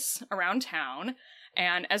chase around town,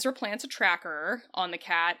 and Ezra plants a tracker on the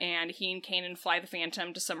cat, and he and Kanan fly the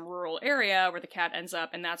Phantom to some rural area where the cat ends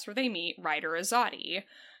up, and that's where they meet Ryder Azadi,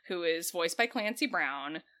 who is voiced by Clancy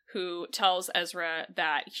Brown, who tells Ezra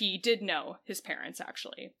that he did know his parents,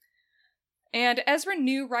 actually. And Ezra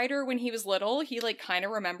knew Ryder when he was little. He, like, kind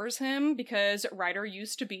of remembers him, because Ryder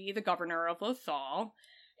used to be the governor of Lothal,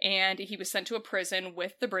 and he was sent to a prison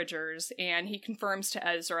with the Bridgers, and he confirms to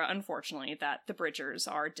Ezra, unfortunately, that the Bridgers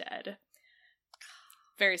are dead.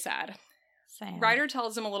 Very sad. Ryder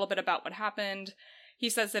tells him a little bit about what happened. He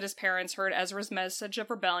says that his parents heard Ezra's message of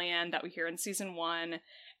rebellion that we hear in season 1,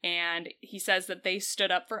 and he says that they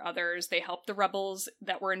stood up for others, they helped the rebels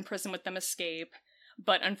that were in prison with them escape,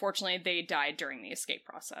 but unfortunately they died during the escape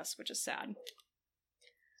process, which is sad.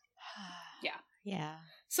 Yeah. Yeah.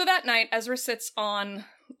 So that night, Ezra sits on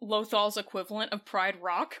Lothal's equivalent of Pride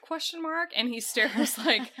Rock, and he stares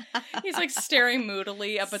like, he's like staring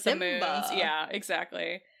moodily up at Simba. The moons. Yeah,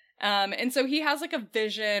 exactly. And so he has like a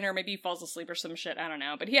vision, or maybe he falls asleep or some shit, I don't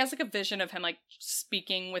know, but he has like a vision of him like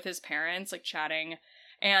speaking with his parents, like chatting,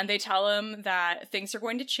 and they tell him that things are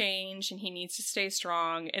going to change and he needs to stay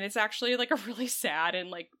strong, and it's actually like a really sad and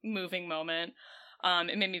like moving moment.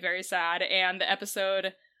 It made me very sad, and the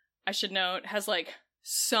episode, I should note, has like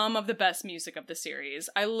some of the best music of the series.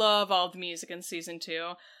 I love all the music in season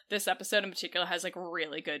 2. This episode in particular has like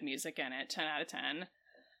really good music in it, 10 out of 10.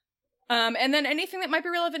 And then anything that might be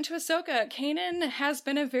relevant to Ahsoka, Kanan has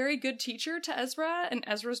been a very good teacher to Ezra, and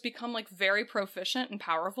Ezra's become like very proficient and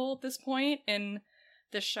powerful at this point in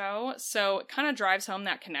the show, so it kind of drives home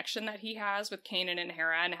that connection that he has with Kanan and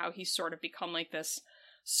Hera, and how he's sort of become like this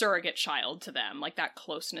surrogate child to them, like that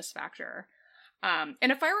closeness factor. And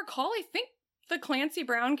if I recall, I think the Clancy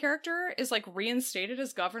Brown character is like reinstated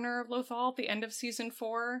as governor of Lothal at the end of season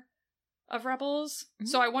 4 of Rebels. Mm-hmm.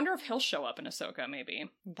 So I wonder if he'll show up in Ahsoka, maybe.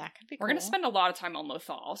 That could be cool. We're going to spend a lot of time on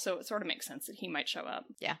Lothal, so it sort of makes sense that he might show up.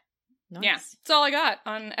 Yeah. Nice. Yeah. That's all I got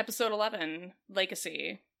on episode 11,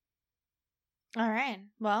 Legacy. All right.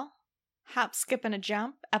 Well, hop, skip, and a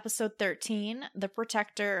jump. Episode 13, The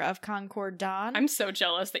Protector of Concord Dawn. I'm so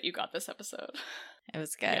jealous that you got this episode. It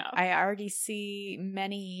was good. Yeah. I already see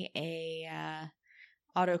many a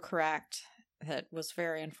autocorrect that was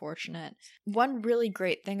very unfortunate. One really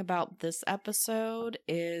great thing about this episode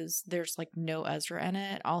is there's like no Ezra in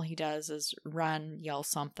it. All he does is run, yell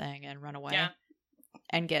something, and run away. Yeah.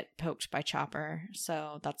 And get poked by Chopper.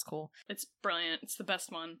 So that's cool. It's brilliant. It's the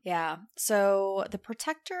best one. Yeah. So the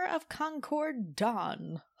Protector of Concord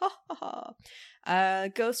Dawn.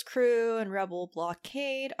 Ghost Crew and Rebel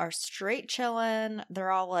Blockade are straight chilling.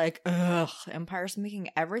 They're all like, ugh, Empire's making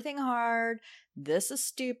everything hard. This is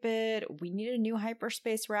stupid. We need a new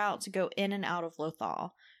hyperspace route to go in and out of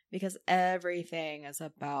Lothal, because everything is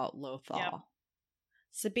about Lothal. Yep.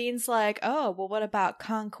 Sabine's like, oh, well, what about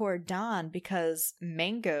Concord Dawn? Because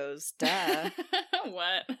mangoes, duh.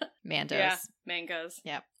 What? Mandos. Yeah, mangoes.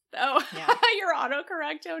 Yep. Oh, yeah. Your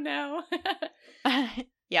autocorrect, oh no.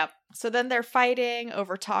 Yep. So then they're fighting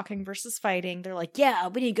over talking versus fighting. They're like, yeah,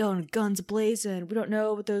 we need to go in guns blazing. We don't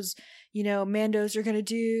know what those, mandos are going to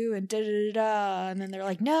do, and da-da-da-da. And then they're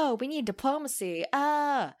like, no, we need diplomacy.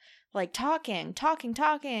 Like talking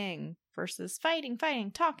versus fighting,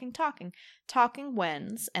 talking. Talking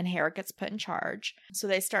wins, and Hera gets put in charge. So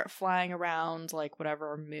they start flying around like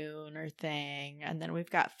whatever moon or thing. And then we've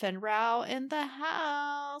got Finn Rao in the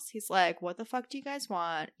house. He's like, what the fuck do you guys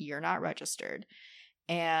want? You're not registered.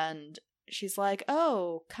 And she's like,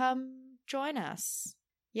 oh, come join us.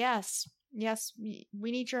 Yes,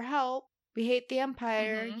 we need your help. We hate the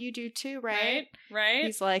Empire. Mm-hmm. You do too, right? Right.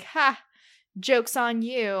 He's like, ha! Joke's on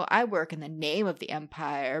you. I work in the name of the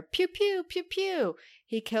Empire. Pew, pew, pew, pew.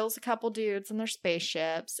 He kills a couple dudes in their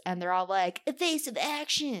spaceships, and they're all like, evasive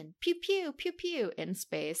action. Pew, pew, pew, pew, in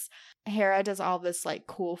space. Hera does all this, like,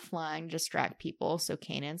 cool flying to distract people so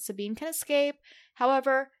Kanan and Sabine can escape.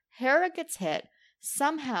 However, Hera gets hit.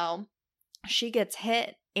 Somehow, she gets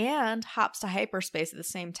hit and hops to hyperspace at the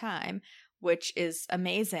same time, which is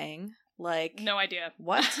amazing. Like, no idea.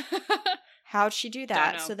 What? How'd she do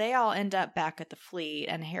that? So they all end up back at the fleet,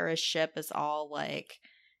 and Hera's ship is all like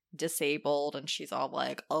disabled, and she's all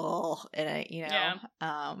like, oh, and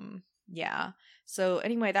yeah. So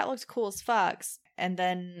anyway, that looks cool as fucks. And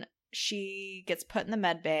then she gets put in the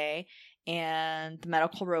med bay, and the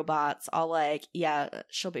medical robots all like, yeah,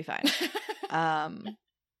 she'll be fine.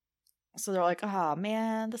 So they're like, oh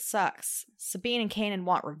man, this sucks. Sabine and Kanan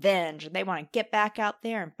want revenge, and they want to get back out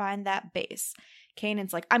there and find that base.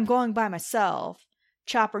 Kanan's like, I'm going by myself.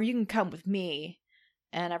 Chopper, you can come with me.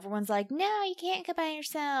 And everyone's like, no, you can't go by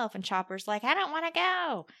yourself. And Chopper's like, I don't want to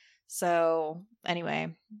go. So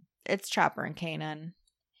anyway, it's Chopper and Kanan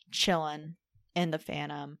chilling in the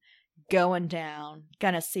Phantom, going down,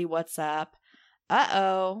 gonna see what's up.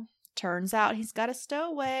 Uh-oh. Turns out he's got a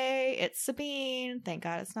stowaway. It's Sabine. Thank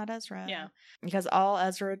God it's not Ezra. Yeah. Because all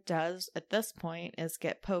Ezra does at this point is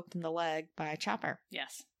get poked in the leg by Chopper.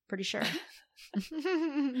 Yes. Pretty sure.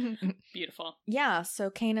 Beautiful. Yeah, so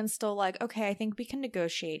Kanan's still like, okay, I think we can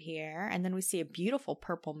negotiate here. And then we see a beautiful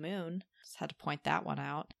purple moon. Just had to point that one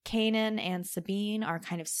out. Kanan and Sabine are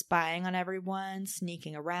kind of spying on everyone,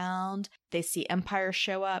 sneaking around. They see Empire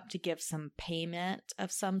show up to give some payment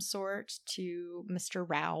of some sort to Mr.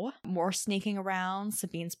 Rao. More sneaking around.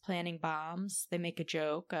 Sabine's planting bombs. They make a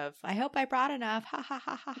joke of, I hope I brought enough. Ha ha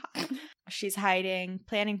ha ha ha. She's hiding,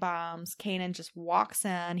 planting bombs. Kanan just walks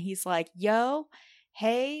in. He's like, yo,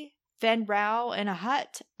 hey, Fen Rao in a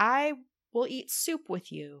hut. I will eat soup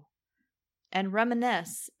with you and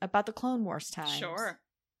reminisce about the Clone Wars times. Sure.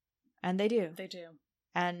 And they do. They do.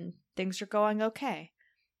 And things are going okay.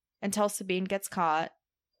 Until Sabine gets caught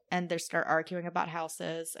and they start arguing about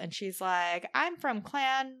houses. And she's like, I'm from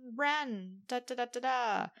Clan Ren. Da da da da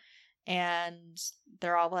da. And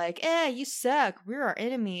they're all like, you suck. We're our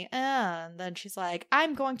enemy. And then she's like,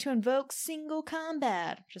 I'm going to invoke single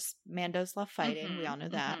combat. Just Mando's love fighting. Mm-hmm, we all know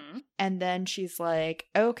that. Mm-hmm. And then she's like,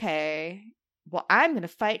 okay, well, I'm going to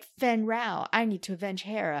fight Fen Rao. I need to avenge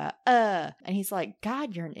Hera. And he's like,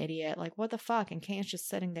 God, you're an idiot. Like, what the fuck? And Kanan's just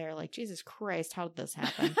sitting there like, Jesus Christ, how did this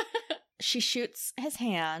happen? She shoots his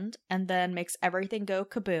hand and then makes everything go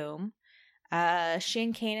kaboom. She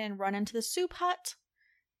and Kanan run into the soup hut.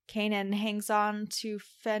 Kanan hangs on to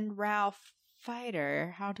Fen Rao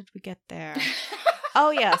fighter. How did we get there?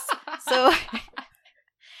 Oh, yes.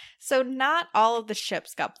 So not all of the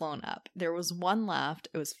ships got blown up. There was one left.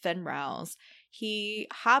 It was Fen Rao's. He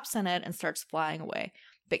hops in it and starts flying away.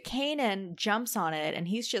 But Kanan jumps on it and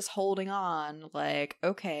he's just holding on like,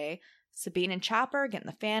 okay. Sabine and Chopper get in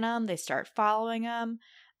the Phantom. They start following him.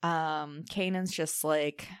 Kanan's just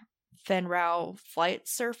like Fen Rao flight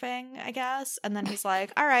surfing, I guess. And then he's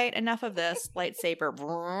like, all right, enough of this.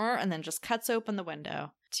 Lightsaber. And then just cuts open the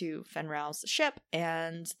window to Fen Rao's ship.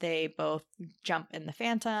 And they both jump in the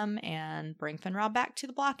Phantom and bring Fen Rao back to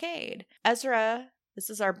the blockade. Ezra, this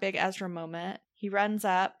is our big Ezra moment. He runs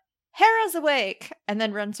up. Hera's awake! And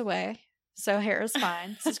then runs away. So Hera's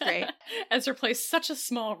fine. This is great. Ezra plays such a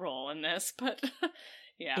small role in this, but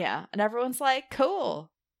yeah. Yeah. And everyone's like,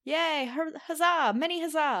 cool. Yay, huzzah, many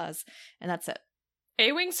huzzahs. And that's it.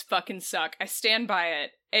 A-Wings fucking suck. I stand by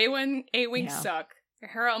it. A-Wings suck.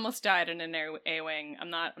 Hera almost died in an A-Wing. I'm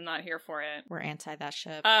not here for it. We're anti that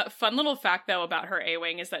ship. Fun little fact though about her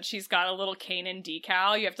A-Wing is that she's got a little Kanan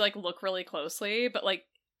decal. You have to like look really closely, but like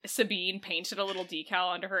Sabine painted a little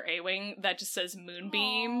decal under her A-Wing that just says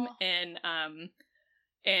Moonbeam in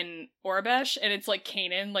Orbesh, and it's like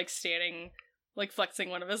Kanan like standing like flexing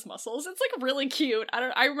one of his muscles. It's like really cute.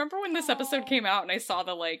 I remember when this episode came out and I saw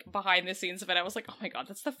the like behind the scenes of it, I was like, oh my god,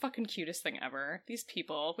 that's the fucking cutest thing ever. These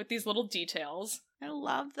people with these little details. I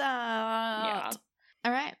love that. Yeah.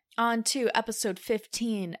 All right, on to episode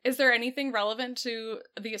 15. Is there anything relevant to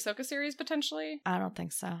the Ahsoka series potentially? I don't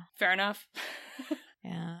think so. Fair enough.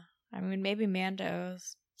 Yeah. I mean, maybe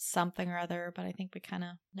Mando's something or other, but I think we kind of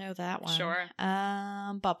know that one. Sure.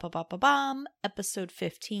 Episode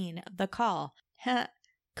 15, The Call.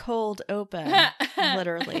 Cold open.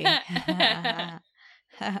 Literally.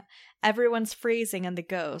 Everyone's freezing in the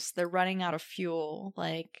Ghost. They're running out of fuel.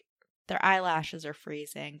 Like, their eyelashes are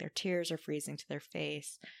freezing. Their tears are freezing to their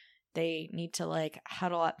face. They need to, like,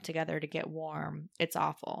 huddle up together to get warm. It's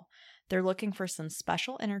awful. They're looking for some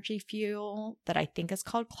special energy fuel that I think is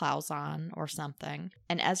called Clauson or something.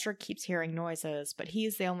 And Ezra keeps hearing noises, but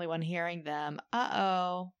he's the only one hearing them.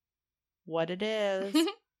 Uh-oh. What it is.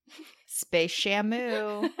 Space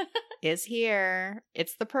Shamu is here.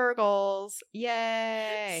 It's the Purgles.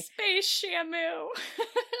 Yay. Space Shamu.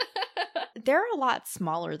 They're a lot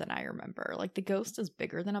smaller than I remember. Like, the Ghost is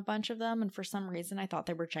bigger than a bunch of them, and for some reason I thought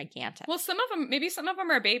they were gigantic. Well, some of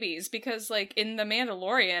them are babies, because, like, in The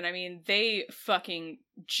Mandalorian, I mean, they fucking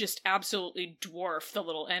just absolutely dwarf the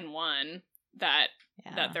little N1 that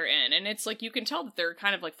they're in. And it's, like, you can tell that they're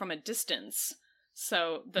kind of, like, from a distance.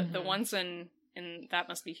 So, the ones in and that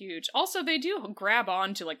must be huge. Also, they do grab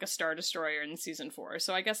onto like a Star Destroyer in season 4,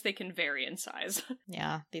 so I guess they can vary in size.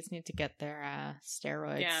 Yeah, these need to get their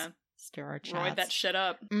steroids. Yeah. Steroid shots. Roid that shit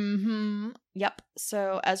up. Mm-hmm. Yep.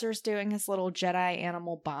 So Ezra's doing his little Jedi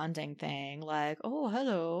animal bonding thing, like, oh,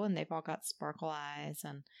 hello, and they've all got sparkle eyes,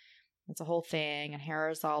 and it's a whole thing, and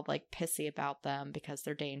Hera's all, like, pissy about them because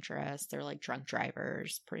they're dangerous. They're, like, drunk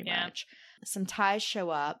drivers, pretty much. Some ties show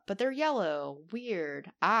up, but they're yellow.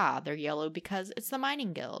 Weird. They're yellow because it's the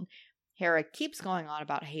Mining Guild. Hera keeps going on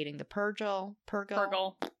about hating the Purgle.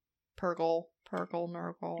 Nurgle.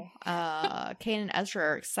 Kane and Ezra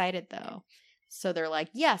are excited, though. So they're like,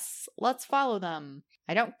 yes, let's follow them.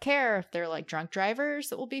 I don't care if they're, like, drunk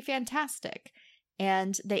drivers. It will be fantastic.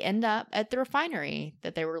 And they end up at the refinery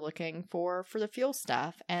that they were looking for the fuel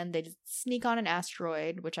stuff. And they just sneak on an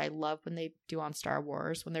asteroid, which I love when they do on Star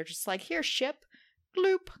Wars, when they're just like, here, ship,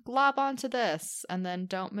 gloop, glob onto this, and then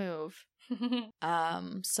don't move.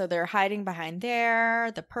 So they're hiding behind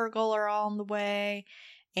there. The Purgle are all in the way.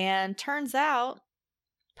 And turns out,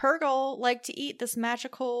 Purgle like to eat this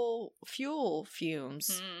magical fuel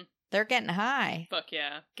fumes. They're getting high. Fuck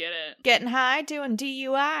yeah, get it. Getting high, doing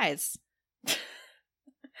DUIs.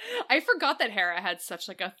 I forgot that Hera had such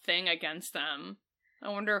like a thing against them. I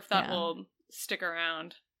wonder if that will stick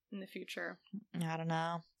around in the future. I don't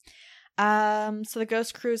know. So the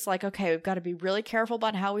Ghost Crew's like, okay, we've got to be really careful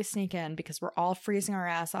about how we sneak in because we're all freezing our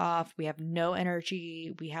ass off. We have no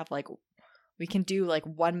energy. We can do like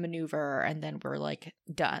one maneuver and then we're like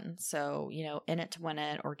done. So, in it to win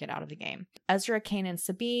it or get out of the game. Ezra, Kane, and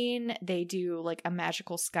Sabine, they do like a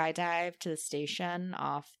magical skydive to the station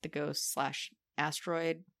off the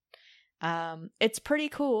ghost/asteroid. It's pretty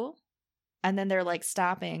cool. And then they're like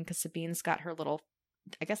stopping because Sabine's got her little,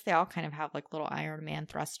 I guess they all kind of have like little Iron Man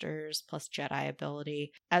thrusters plus Jedi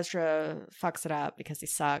ability. Ezra fucks it up because he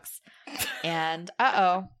sucks. And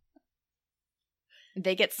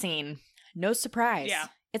they get seen. No surprise. Yeah.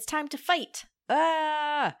 It's time to fight.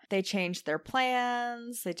 They change their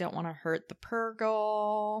plans. They don't want to hurt the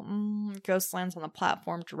Purgle. Ghost lands on the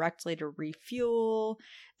platform directly to refuel.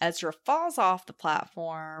 Ezra falls off the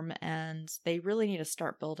platform, and they really need to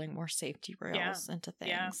start building more safety rails into things.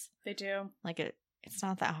 Yeah, they do. Like it's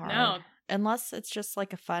not that hard. No. Unless it's just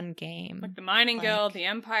like a fun game. Like the Mining Guild, the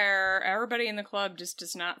Empire, everybody in the club just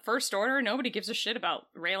does not. First Order, nobody gives a shit about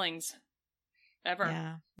railings. Ever.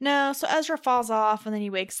 Yeah. No, so Ezra falls off and then he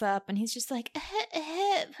wakes up and he's just like,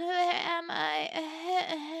 where am I?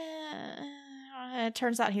 It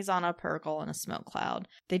turns out he's on a Purgle in a smoke cloud.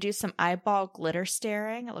 They do some eyeball glitter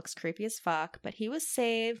staring. It looks creepy as fuck, but he was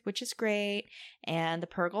saved, which is great. And the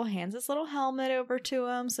Purgle hands his little helmet over to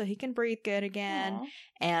him so he can breathe good again. Aww.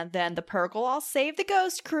 And then the Purgle all save the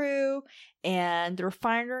Ghost Crew. And the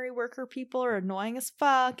refinery worker people are annoying as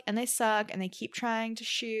fuck and they suck and they keep trying to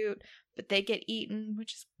shoot. But they get eaten,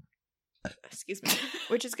 which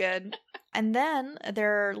is good. And then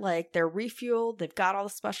they're refueled. They've got all the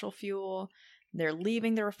special fuel. They're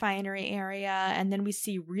leaving the refinery area. And then we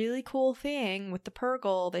see really cool thing with the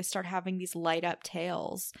Purgle. They start having these light up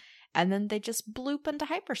tails. And then they just bloop into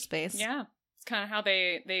hyperspace. Yeah. It's kind of how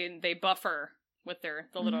they buffer with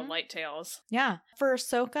the little light tails. Yeah. For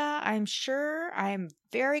Ahsoka, I'm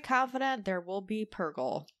very confident there will be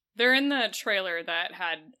Purgle. They're in the trailer that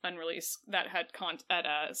had unreleased,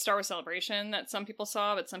 at Star Wars Celebration that some people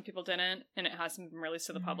saw, but some people didn't, and it hasn't been released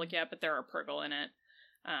to the public yet, but there are Purgle in it.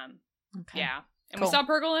 Okay. Yeah. And cool. We saw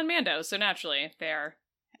Purgle in Mando, so naturally they're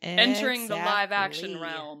entering the live-action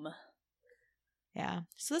realm. Yeah.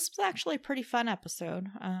 So this was actually a pretty fun episode.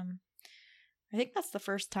 I think that's the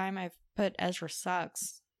first time I've put Ezra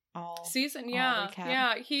Sucks all season. Yeah.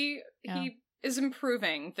 Yeah. He is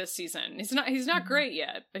improving this season. He's not great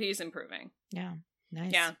yet, but he's improving. Yeah.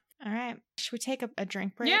 Nice. Yeah. All right. Should we take a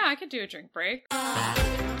drink break? Yeah, I could do a drink break.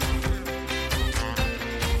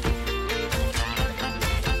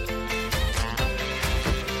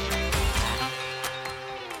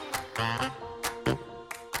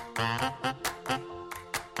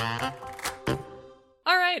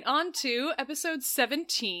 All right, on to episode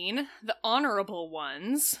 17, The Honorable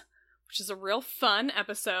Ones, which is a real fun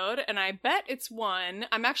episode, and I bet it's one.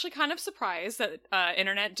 I'm actually kind of surprised that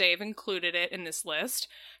Internet Dave included it in this list,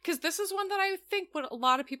 because this is one that I think what a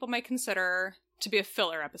lot of people might consider to be a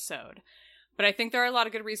filler episode. But I think there are a lot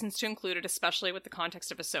of good reasons to include it, especially with the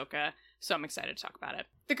context of Ahsoka, so I'm excited to talk about it.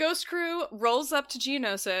 The Ghost Crew rolls up to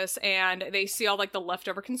Geonosis, and they see all like the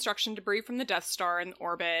leftover construction debris from the Death Star in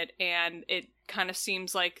orbit, and it kind of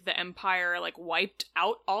seems like the Empire like wiped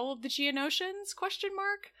out all of the Geonosians, ?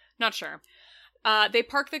 Not sure. They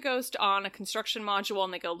park the ghost on a construction module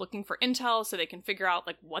and they go looking for intel so they can figure out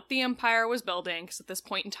like what the Empire was building, because at this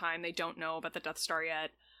point in time they don't know about the Death Star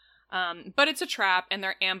yet. But it's a trap and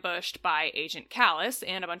they're ambushed by Agent Callus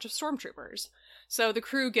and a bunch of stormtroopers. So the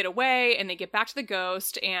crew get away and they get back to the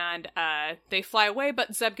ghost and they fly away,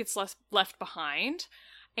 but Zeb gets left behind.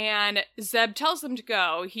 And Zeb tells them to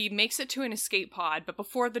go. He makes it to an escape pod, but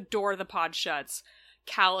before the door of the pod shuts,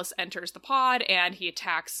 Callus enters the pod and he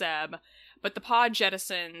attacks Zeb. But the pod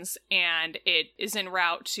jettisons and it is en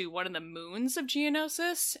route to one of the moons of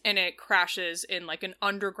Geonosis, and it crashes in like an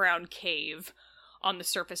underground cave on the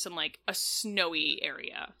surface in like a snowy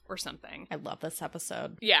area or something. I love this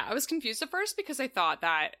episode. Yeah, I was confused at first because I thought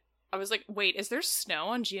that, I was like, wait, is there snow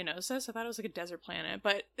on Geonosis? I thought it was like a desert planet,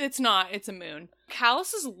 but it's not. It's a moon.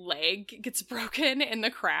 Callus's leg gets broken in the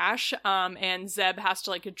crash, and Zeb has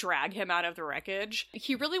to like drag him out of the wreckage.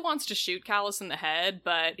 He really wants to shoot Callus in the head,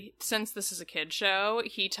 but since this is a kid show,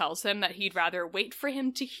 he tells him that he'd rather wait for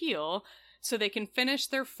him to heal so they can finish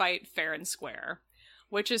their fight fair and square,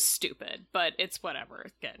 which is stupid, but it's whatever.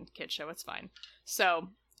 Again, kid show, it's fine.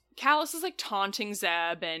 So Callus is like taunting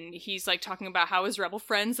Zeb, and he's like talking about how his rebel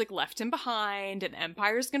friends like left him behind and the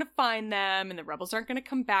Empire's gonna find them and the rebels aren't gonna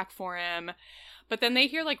come back for him. But then they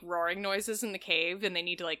hear like roaring noises in the cave and they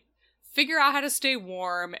need to like figure out how to stay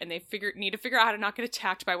warm, and they need to figure out how to not get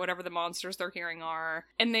attacked by whatever the monsters they're hearing are.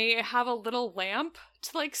 And they have a little lamp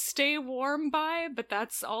to like stay warm by, but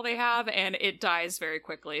that's all they have, and it dies very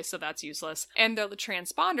quickly, so that's useless. And the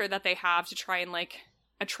transponder that they have to try and like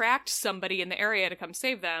attract somebody in the area to come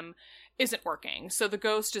save them isn't working. So the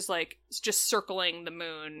ghost is like just circling the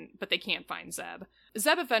moon, but they can't find Zeb.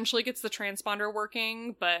 Zeb eventually gets the transponder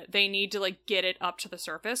working, but they need to like get it up to the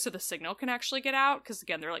surface so the signal can actually get out, because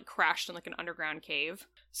again, they're like crashed in like an underground cave.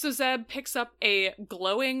 So Zeb picks up a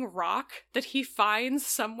glowing rock that he finds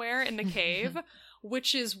somewhere in the cave,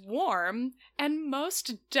 which is warm and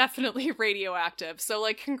most definitely radioactive. So,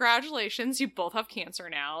 like, congratulations, you both have cancer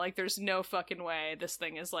now. Like, there's no fucking way this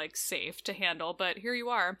thing is, like, safe to handle, but here you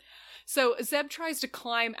are. So Zeb tries to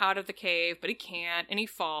climb out of the cave, but he can't, and he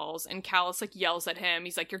falls, and Callus, like, yells at him.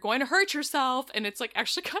 He's like, you're going to hurt yourself, and it's, like,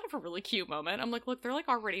 actually kind of a really cute moment. I'm like, look, they're, like,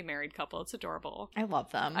 already a married couple. It's adorable. I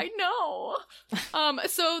love them. I know!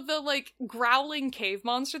 So the, like, growling cave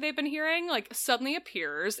monster they've been hearing, like, suddenly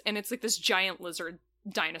appears, and it's, like, this giant lizard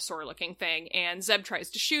dinosaur-looking thing, and Zeb tries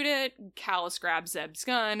to shoot it, Callus grabs Zeb's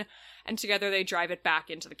gun, and together they drive it back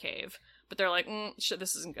into the cave. But they're like, shit,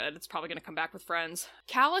 this isn't good. It's probably gonna come back with friends.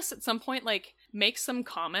 Callus, at some point, like, makes some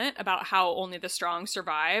comment about how only the strong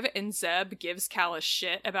survive, and Zeb gives Callus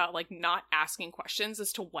shit about, like, not asking questions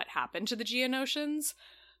as to what happened to the Geonosians.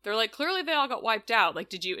 They're like, clearly they all got wiped out. Like,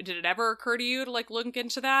 did it ever occur to you to, like, look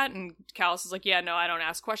into that? And Callus is like, yeah, no, I don't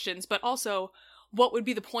ask questions. But also, what would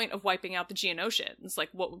be the point of wiping out the Geonosians? Like,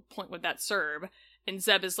 what point would that serve? And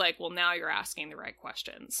Zeb is like, well, now you're asking the right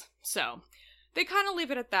questions. So they kind of leave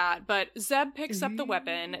it at that, but Zeb picks up the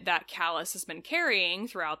weapon that Callus has been carrying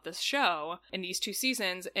throughout this show in these 2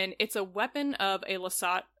 seasons, and it's a weapon of a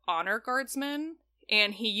Lasat honor guardsman,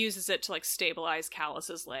 and he uses it to, like, stabilize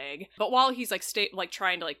Callus's leg. But while he's, like,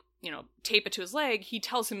 trying to, like, you know, tape it to his leg, he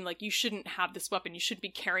tells him, like, you shouldn't have this weapon. You shouldn't be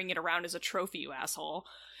carrying it around as a trophy, you asshole.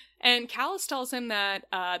 And Callus tells him that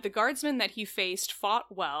the guardsman that he faced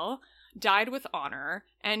fought well, died with honor,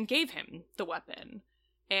 and gave him the weapon.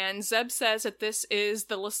 And Zeb says that this is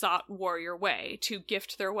the Lasat warrior way, to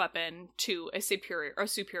gift their weapon to a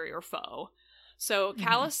superior foe. So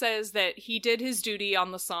Callus says that he did his duty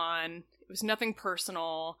on Lasan. It was nothing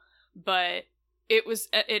personal, but it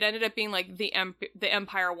ended up being like the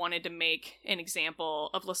Empire wanted to make an example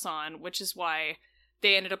of Lasan, which is why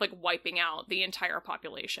they ended up, like, wiping out the entire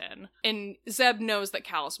population. And Zeb knows that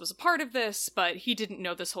Callus was a part of this, but he didn't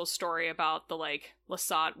know this whole story about the, like,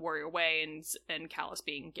 Lasat warrior way and Callus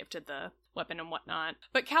being gifted the weapon and whatnot.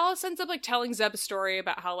 But Callus ends up, like, telling Zeb a story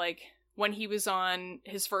about how, like, when he was on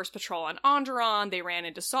his first patrol on Onderon, they ran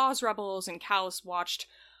into Saw's rebels, and Callus watched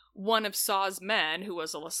one of Saw's men, who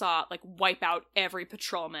was a Lasat, like, wipe out every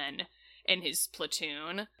patrolman in his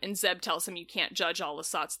platoon, and Zeb tells him you can't judge all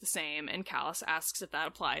Lasats the same, and Callus asks if that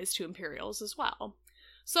applies to Imperials as well.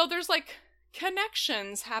 So there's, like,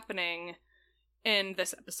 connections happening in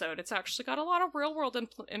this episode. It's actually got a lot of real-world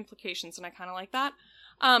implications, and I kind of like that.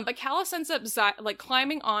 But Callus ends up, like,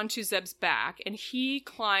 climbing onto Zeb's back, and he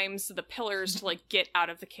climbs the pillars to, like, get out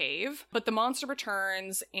of the cave. But the monster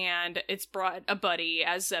returns, and it's brought a buddy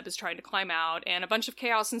as Zeb is trying to climb out, and a bunch of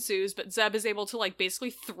chaos ensues, but Zeb is able to, like,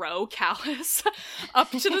 basically throw Callus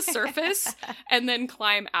up to the surface and then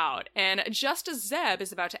climb out. And just as Zeb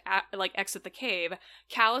is about to, exit the cave,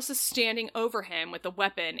 Callus is standing over him with a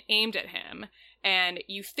weapon aimed at him. And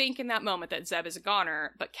you think in that moment that Zeb is a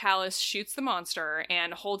goner, but Callus shoots the monster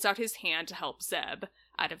and holds out his hand to help Zeb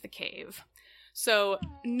out of the cave. So,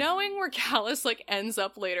 knowing where Callus, like, ends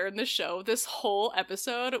up later in the show, this whole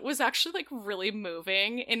episode was actually, like, really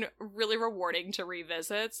moving and really rewarding to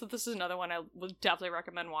revisit. So this is another one I would definitely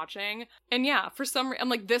recommend watching. And yeah, for some reason,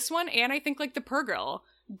 like, this one, and I think, like, the Purrgil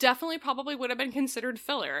definitely probably would have been considered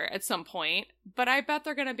filler at some point, but I bet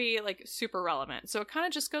they're gonna be, like, super relevant. So it kind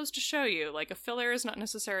of just goes to show you, like, a filler is not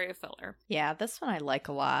necessarily a filler. Yeah, this one I like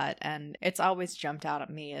a lot, and it's always jumped out at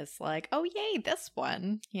me as like, oh yay, this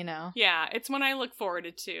one, you know? Yeah, it's one I look forward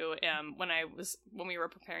to when we were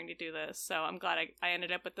preparing to do this, so I'm glad I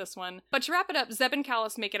ended up with this one. But to wrap it up, Zeb and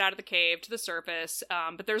Callus make it out of the cave to the surface,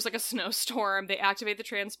 but there's, like, a snowstorm. They activate the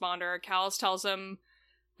transponder. Callus tells him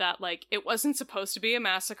that, like, it wasn't supposed to be a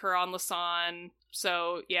massacre on Lasan,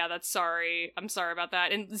 so yeah, I'm sorry about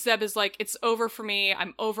that. And Zeb is like, it's over for me,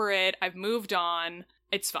 I'm over it, I've moved on,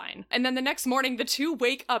 it's fine. And then the next morning, the two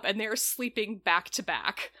wake up and they're sleeping back to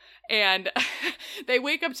back. And they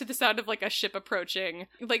wake up to the sound of, like, a ship approaching.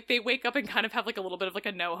 Like, they wake up and kind of have, like, a little bit of, like,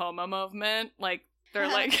 a no-homo movement. Like, they're,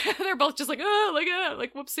 like, they're both just like,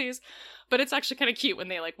 whoopsies. But it's actually kind of cute when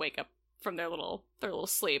they, like, wake up from their little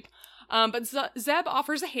sleep. But Zeb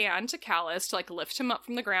offers a hand to Callus to, like, lift him up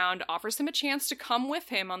from the ground, offers him a chance to come with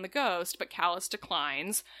him on the Ghost, but Callus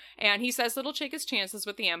declines. And he says that he'll take his chances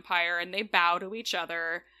with the Empire, and they bow to each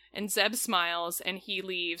other. And Zeb smiles, and he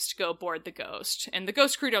leaves to go board the Ghost. And the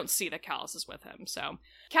Ghost crew don't see that Callus is with him, so.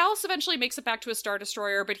 Callus eventually makes it back to his Star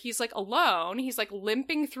Destroyer, but he's, like, alone. He's, like,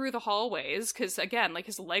 limping through the hallways, because, again, like,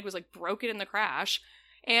 his leg was, like, broken in the crash.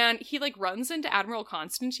 And he, like, runs into Admiral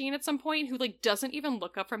Constantine at some point, who, like, doesn't even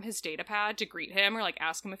look up from his datapad to greet him or, like,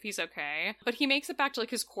 ask him if he's okay. But he makes it back to,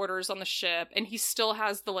 like, his quarters on the ship, and he still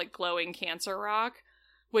has the, like, glowing cancer rock,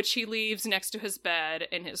 which he leaves next to his bed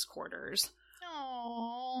in his quarters.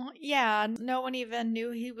 Oh, yeah. No one even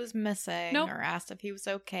knew he was missing or asked if he was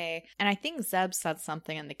okay. And I think Zeb said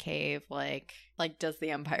something in the cave like, does the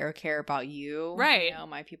Empire care about you? Right. You know,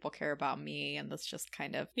 my people care about me. And that's just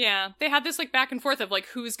kind of... Yeah. They had this, like, back and forth of, like,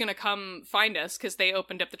 who's gonna come find us, because they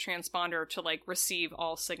opened up the transponder to, like, receive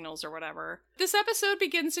all signals or whatever. This episode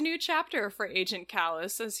begins a new chapter for Agent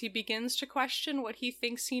Callus as he begins to question what he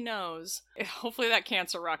thinks he knows. Hopefully that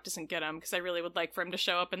cancer rock doesn't get him, because I really would like for him to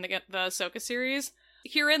show up in the Ahsoka series.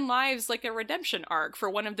 Herein lies, like, a redemption arc for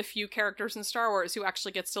one of the few characters in Star Wars who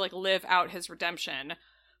actually gets to, like, live out his redemption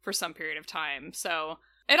for some period of time. So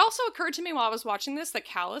it also occurred to me while I was watching this that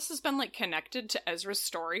Callus has been, like, connected to Ezra's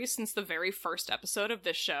story since the very first episode of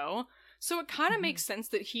this show. So it kind of makes sense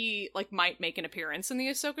that he, like, might make an appearance in the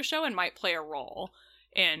Ahsoka show and might play a role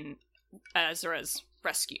in Ezra's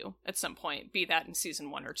rescue at some point, be that in season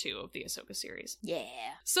 1 or 2 of the Ahsoka series. Yeah.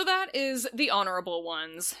 So that is the honorable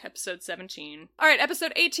ones, episode 17. Alright,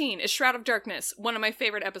 episode 18 is Shroud of Darkness, one of my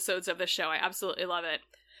favorite episodes of this show. I absolutely love it.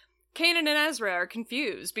 Kanan and Ezra are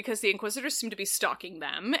confused because the Inquisitors seem to be stalking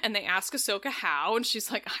them, and they ask Ahsoka how, and she's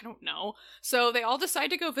like, I don't know. So they all decide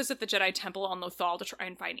to go visit the Jedi Temple on Lothal to try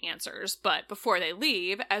and find answers, but before they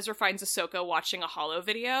leave, Ezra finds Ahsoka watching a holo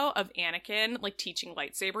video of Anakin, like, teaching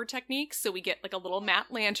lightsaber techniques, so we get, like, a little Matt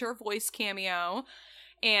Lanter voice cameo.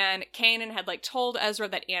 And Kanan had, like, told Ezra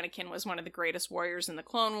that Anakin was one of the greatest warriors in the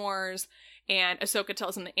Clone Wars, and Ahsoka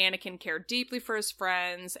tells him that Anakin cared deeply for his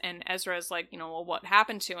friends, and Ezra's like, you know, well, what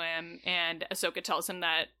happened to him? And Ahsoka tells him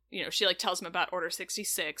that, you know, she, like, tells him about Order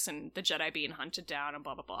 66 and the Jedi being hunted down and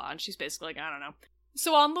blah, blah, blah, and she's basically like, I don't know.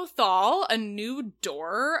 So on Lothal, a new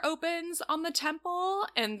door opens on the temple,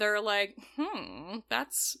 and they're like,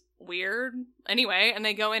 that's weird. Anyway, and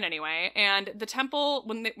they go in anyway, and the temple,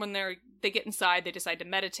 when they get inside, they decide to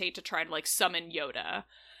meditate to try to, like, summon Yoda.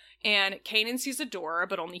 And Kanan sees a door,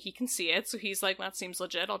 but only he can see it, so he's like, well, that seems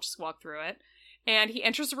legit, I'll just walk through it. And he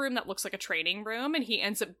enters a room that looks like a training room, and he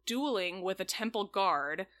ends up dueling with a temple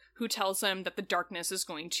guard who tells him that the darkness is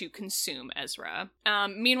going to consume Ezra.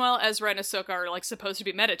 Meanwhile, Ezra and Ahsoka are, like, supposed to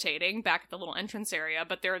be meditating back at the little entrance area,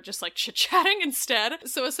 but they're just, like, chit-chatting instead.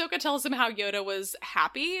 So Ahsoka tells him how Yoda was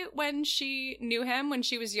happy when she knew him when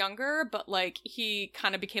she was younger, but, like, he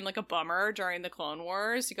kind of became, like, a bummer during the Clone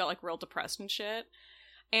Wars. He got, like, real depressed and shit.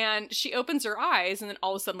 And she opens her eyes, and then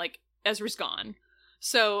all of a sudden, like, Ezra's gone.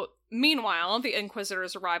 So, meanwhile, the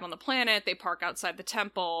Inquisitors arrive on the planet, they park outside the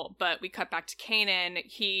temple, but we cut back to Kanan.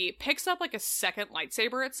 He picks up, like, a second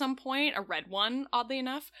lightsaber at some point, a red one, oddly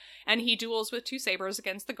enough, and he duels with two sabers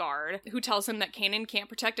against the guard, who tells him that Kanan can't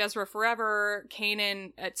protect Ezra forever.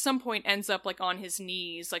 Kanan, at some point, ends up, like, on his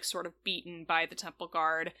knees, like, sort of beaten by the temple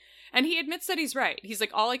guard, and he admits that he's right. He's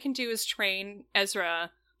like, all I can do is train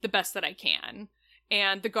Ezra the best that I can.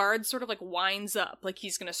 and the guard sort of like winds up like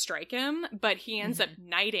he's gonna strike him, but he ends up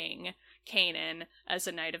knighting Kanan as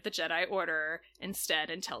a Knight of the Jedi Order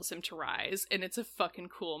instead and tells him to rise, and it's a fucking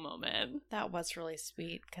cool moment. That was really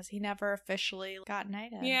sweet, because he never officially got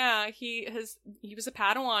knighted. Yeah, he was a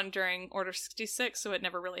Padawan during Order 66, so it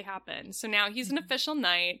never really happened. So now he's an official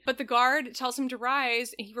knight, but the guard tells him to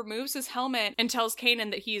rise, and he removes his helmet and tells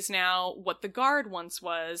Kanan that he is now what the guard once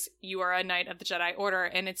was. You are a Knight of the Jedi Order,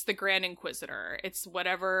 and it's the Grand Inquisitor. It's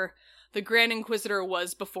whatever the Grand Inquisitor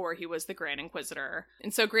was before he was the Grand Inquisitor.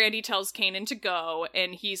 And so Grandy tells Kanan to go,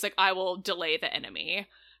 and he's like, I will delay the enemy,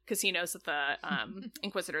 because he knows that the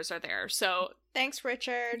Inquisitors are there. So thanks,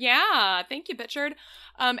 Richard. Yeah, thank you, Bitchard.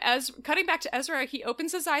 As cutting back to Ezra, he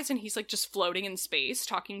opens his eyes and he's like just floating in space,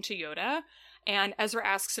 talking to Yoda. And Ezra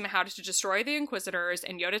asks him how to destroy the Inquisitors,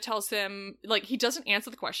 and Yoda tells him, like, he doesn't answer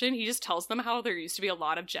the question, he just tells them how there used to be a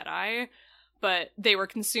lot of Jedi, but they were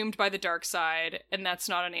consumed by the dark side, and that's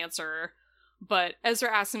not an answer. But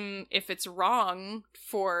Ezra asks him if it's wrong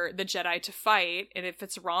for the Jedi to fight, and if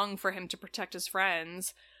it's wrong for him to protect his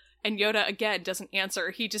friends. And Yoda, again, doesn't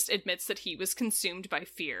answer. He just admits that he was consumed by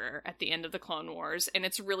fear at the end of the Clone Wars, and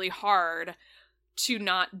it's really hard to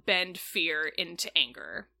not bend fear into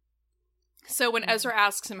anger. So when Ezra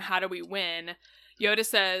asks him, how do we win? Yoda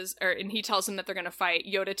says, and he tells him that they're going to fight.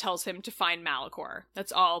 Yoda tells him to find Malachor.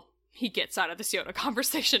 That's all he gets out of this Yoda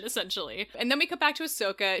conversation, essentially. And then we come back to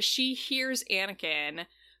Ahsoka. She hears Anakin,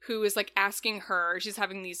 who is like asking her, she's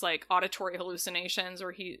having these like auditory hallucinations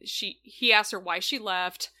where he asks her why she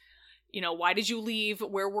left, you know, why did you leave?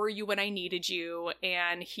 Where were you when I needed you?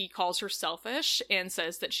 And he calls her selfish and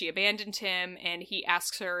says that she abandoned him, and he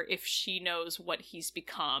asks her if she knows what he's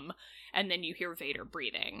become. And then you hear Vader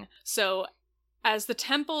breathing. So as the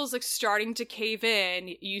temple is like starting to cave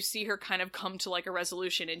in, you see her kind of come to like a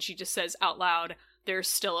resolution, and she just says out loud, there's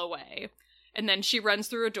still a way. And then she runs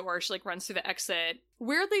through a door, she like runs through the exit.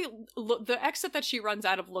 Weirdly, the exit that she runs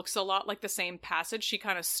out of looks a lot like the same passage she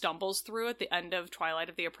kind of stumbles through at the end of Twilight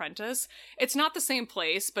of the Apprentice. It's not the same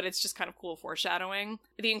place, but it's just kind of cool foreshadowing.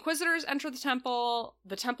 The Inquisitors enter the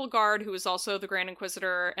temple guard, who is also the Grand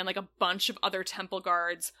Inquisitor, and like a bunch of other temple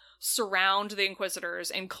guards surround the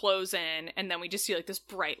Inquisitors and close in, and then we just see like this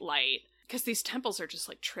bright light. Because these temples are just,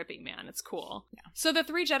 like, trippy, man. It's cool. Yeah. So the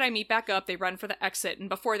three Jedi meet back up, they run for the exit, and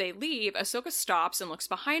before they leave, Ahsoka stops and looks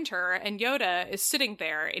behind her, and Yoda is sitting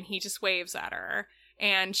there, and he just waves at her.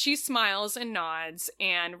 And she smiles and nods,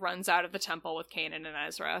 and runs out of the temple with Kanan and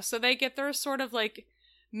Ezra. So they get their sort of, like,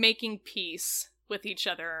 making peace with each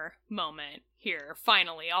other moment here,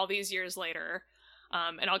 finally, all these years later.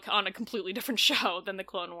 And on a completely different show than the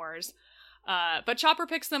Clone Wars. But Chopper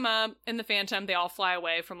picks them up in the Phantom. They all fly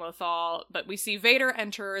away from Lothal, but we see Vader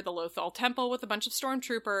enter the Lothal temple with a bunch of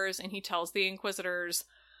stormtroopers, and he tells the Inquisitors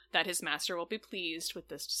that his master will be pleased with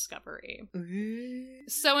this discovery.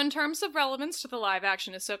 So in terms of relevance to the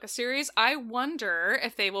live-action Ahsoka series, I wonder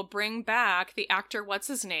if they will bring back the actor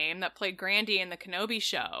what's-his-name that played Grandy in the Kenobi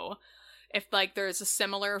show. If, like, there's a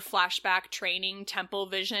similar flashback training temple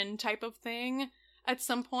vision type of thing at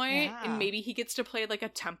some point, and maybe he gets to play like a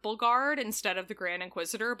temple guard instead of the Grand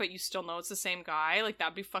Inquisitor, but you still know it's the same guy. Like,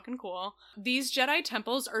 that'd be fucking cool. These Jedi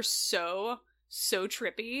temples are so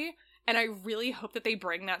trippy, and I really hope that they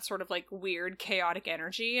bring that sort of like weird chaotic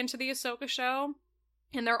energy into the Ahsoka show.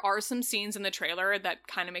 And there are some scenes in the trailer that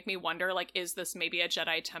kind of make me wonder, like, is this maybe a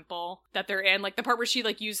Jedi temple that they're in? Like, the part where she,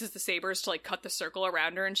 like, uses the sabers to, like, cut the circle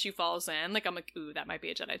around her and she falls in. Like, I'm like, ooh, that might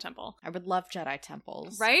be a Jedi temple. I would love Jedi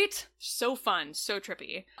temples. Right? So fun. So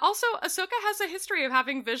trippy. Also, Ahsoka has a history of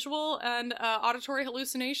having visual and auditory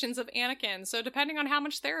hallucinations of Anakin. So depending on how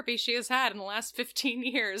much therapy she has had in the last 15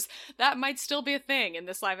 years, that might still be a thing in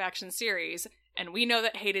this live-action series. And we know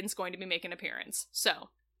that Hayden's going to be making an appearance. So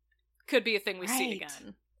could be a thing we see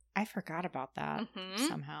again. I forgot about that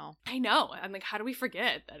somehow. I know. I'm like, how do we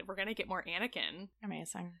forget that we're going to get more Anakin?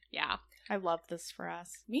 Amazing. Yeah. I love this for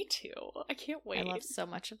us. Me too. I can't wait. I love so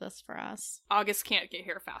much of this for us. August can't get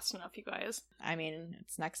here fast enough, you guys. I mean,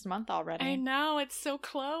 it's next month already. I know. It's so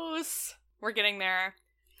close. We're getting there.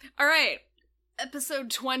 All right. Episode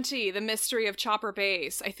 20, The Mystery of Chopper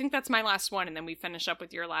Base. I think that's my last one, and then we finish up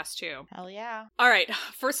with your last two. Hell yeah. All right,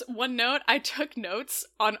 first, one note. I took notes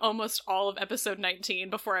on almost all of episode 19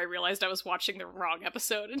 before I realized I was watching the wrong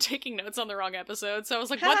episode and taking notes on the wrong episode. So I was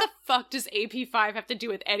like, what the fuck does AP5 have to do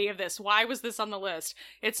with any of this? Why was this on the list?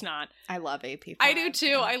 It's not. I love AP5. I do too.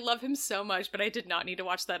 Yeah. I love him so much, but I did not need to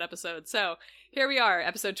watch that episode. So Here we are,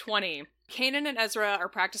 episode 20. Kanan and Ezra are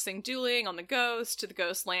practicing dueling on the Ghost. The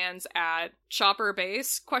Ghost lands at Chopper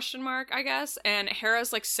Base, ? I guess. And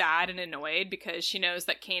Hera's like sad and annoyed because she knows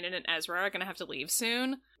that Kanan and Ezra are gonna have to leave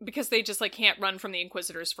soon because they just like can't run from the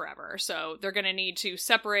Inquisitors forever. So they're gonna need to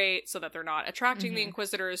separate so that they're not attracting the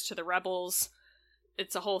Inquisitors to the rebels.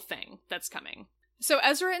 It's a whole thing that's coming. So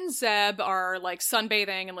Ezra and Zeb are, like,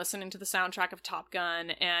 sunbathing and listening to the soundtrack of Top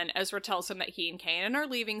Gun, and Ezra tells him that he and Kanan are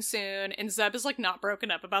leaving soon, and Zeb is, like, not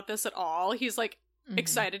broken up about this at all. He's, like,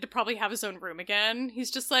 excited to probably have his own room again.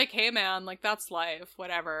 He's just like, hey man, like, that's life,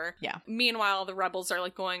 whatever. Yeah. Meanwhile, the rebels are,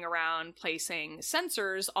 like, going around placing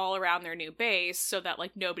sensors all around their new base so that,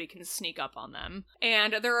 like, nobody can sneak up on them.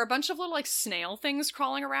 And there are a bunch of little, like, snail things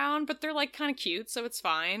crawling around, but they're, like, kind of cute, so it's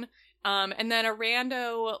fine. And then a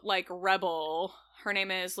rando, like, rebel... Her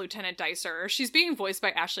name is Lieutenant Dicer. She's being voiced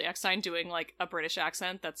by Ashley Eckstein doing, like, a British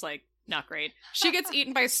accent that's, like, not great. She gets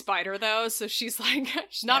eaten by a spider, though, so she's, like,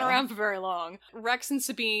 she's not around for very long. Rex and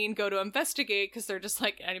Sabine go to investigate because they're just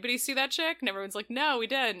like, anybody see that chick? And everyone's like, no, we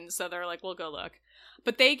didn't. So they're like, we'll go look.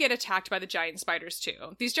 But they get attacked by the giant spiders,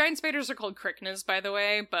 too. These giant spiders are called Kryknas, by the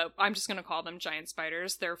way, but I'm just gonna call them giant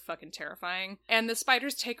spiders. They're fucking terrifying. And the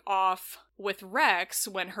spiders take off with Rex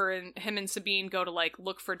when him and Sabine go to, like,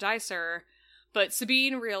 look for Dicer. But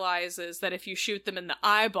Sabine realizes that if you shoot them in the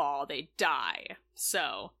eyeball, they die.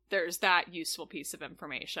 So there's that useful piece of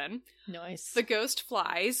information. Nice. The Ghost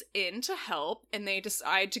flies in to help, and they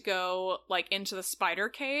decide to go, like, into the spider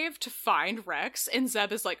cave to find Rex. And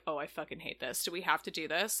Zeb is like, oh, I fucking hate this. Do we have to do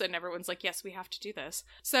this? And everyone's like, yes, we have to do this.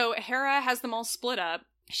 So Hera has them all split up.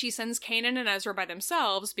 She sends Kanan and Ezra by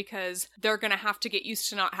themselves because they're gonna have to get used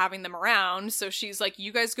to not having them around, so she's like,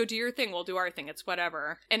 you guys go do your thing, we'll do our thing, it's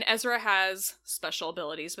whatever. And Ezra has special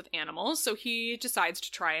abilities with animals, so he decides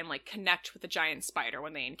to try and, like, connect with a giant spider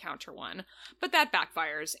when they encounter one. But that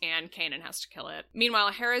backfires, and Kanan has to kill it.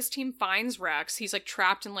 Meanwhile, Hera's team finds Rex. He's, like,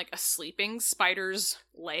 trapped in, like, a sleeping spider's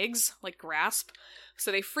legs, like, grasp.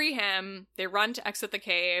 So they free him, they run to exit the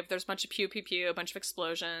cave, there's a bunch of pew-pew-pew, a bunch of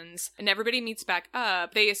explosions, and everybody meets back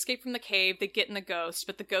up. They escape from the cave, they get in the Ghost,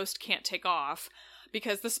 but the Ghost can't take off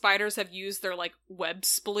because the spiders have used their, like, web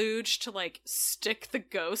splooge to, like, stick the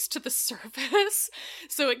Ghost to the surface,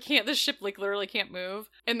 so it can't, the ship, like, literally can't move.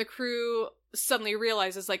 And the crew suddenly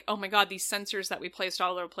realizes, like, oh my god, these sensors that we placed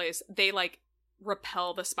all over the place, they, like,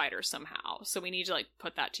 repel the spiders somehow, so we need to, like,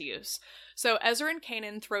 put that to use. So Ezra and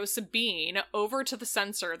Kanan throw Sabine over to the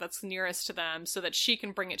sensor that's nearest to them so that she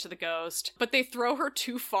can bring it to the Ghost, but they throw her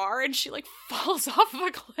too far and she, like, falls off of a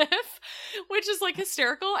cliff, which is, like,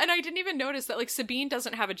 hysterical. And I didn't even notice that, like, Sabine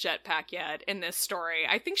doesn't have a jetpack yet in this story.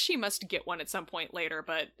 I think she must get one at some point later,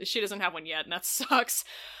 but she doesn't have one yet, and that sucks.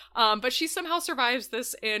 But she somehow survives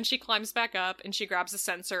this, and she climbs back up, and she grabs a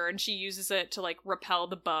sensor, and she uses it to, like, repel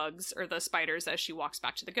the bugs, or the spiders, as she walks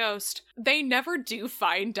back to the Ghost. They never do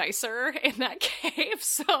find Dicer in that cave,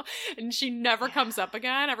 and she never comes up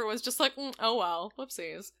again. Everyone's just like, oh well,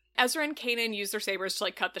 whoopsies. Ezra and Kanan use their sabers to,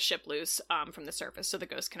 like, cut the ship loose from the surface so the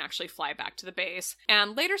Ghost can actually fly back to the base.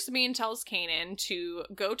 And later Sabine tells Kanan to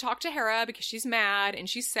go talk to Hera because she's mad and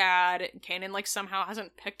she's sad. Kanan, like, somehow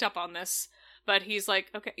hasn't picked up on this. But he's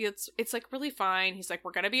like, okay, it's like really fine. He's like,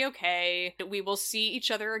 we're gonna be okay. We will see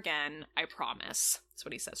each other again, I promise. That's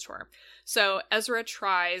what he says to her. So Ezra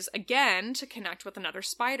tries again to connect with another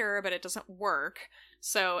spider, but it doesn't work.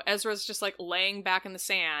 So Ezra's just, like, laying back in the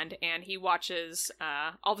sand, and he watches,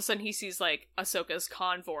 all of a sudden he sees, like, Ahsoka's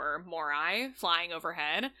convor, Morai, flying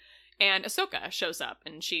overhead. And Ahsoka shows up,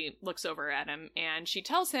 and she looks over at him, and she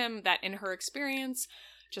tells him that in her experience,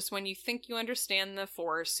 just when you think you understand the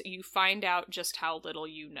Force, you find out just how little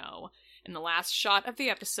you know. And the last shot of the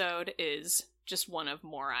episode is just one of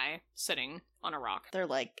Morai sitting on a rock. They're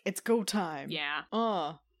like, it's go time. Yeah.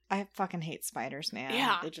 Oh, I fucking hate spiders, man.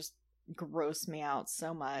 Yeah. They just gross me out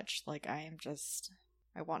so much. Like, I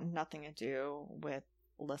want nothing to do with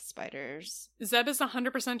spiders. Zeb is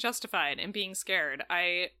 100% justified in being scared.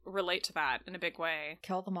 I relate to that in a big way.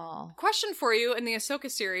 Kill them all. Question for you in the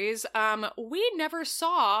Ahsoka series. We never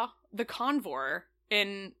saw the convor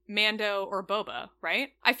in Mando or Boba, right?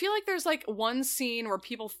 I feel like there's, like, one scene where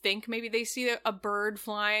people think maybe they see a bird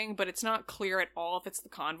flying, but it's not clear at all if it's the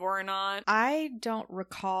convor or not. I don't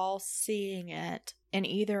recall seeing it in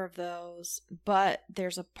either of those, but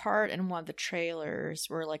there's a part in one of the trailers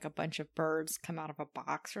where, like, a bunch of birds come out of a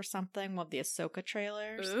box or something, one of the Ahsoka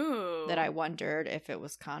trailers. Ooh. That I wondered if it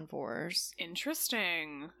was convors.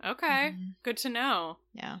 Interesting. Okay. Mm-hmm. Good to know.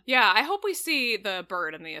 Yeah. Yeah, I hope we see the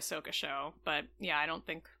bird in the Ahsoka show, but yeah, I don't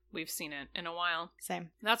think we've seen it in a while.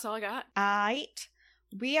 Same. That's all I got. Aight.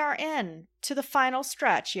 We are in to the final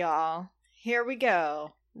stretch, y'all. Here we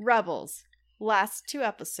go. Rebels last 2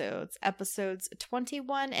 episodes, episodes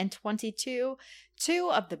 21 and 22, 2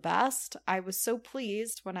 of the best. I was so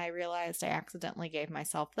pleased when I realized I accidentally gave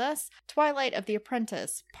myself this. Twilight of the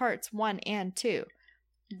Apprentice, parts 1 and 2.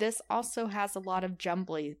 This also has a lot of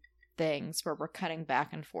jumbly things where we're cutting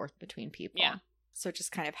back and forth between people. Yeah. So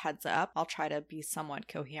just kind of heads up. I'll try to be somewhat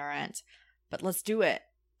coherent, but let's do it.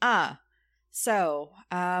 So,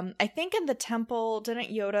 I think in the temple, didn't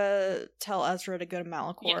Yoda tell Ezra to go to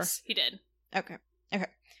Malachor? Yes, he did. Okay.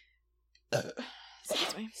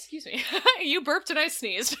 Excuse me. You burped and I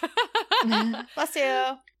sneezed. Bless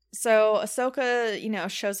you. So Ahsoka,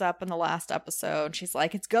 shows up in the last episode. She's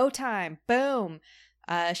like, it's go time. Boom.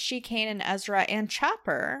 She, Kanan, Ezra, and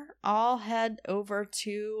Chopper all head over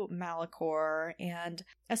to Malachor, and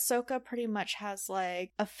Ahsoka pretty much has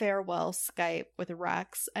like a farewell Skype with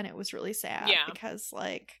Rex, and it was really sad because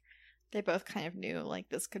like they both kind of knew like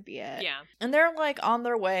this could be it. Yeah. And they're like on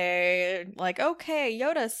their way, like, okay,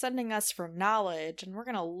 Yoda's sending us for knowledge, and we're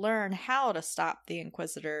gonna learn how to stop the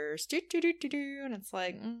Inquisitors. And it's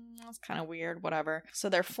like, that's kind of weird, whatever. So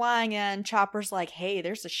they're flying in. Chopper's like, hey,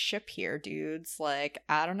 there's a ship here, dudes. Like,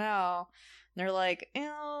 I don't know. And they're like,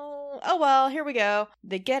 oh well, here we go.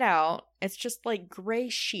 They get out. It's just like gray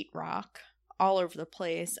sheetrock all over the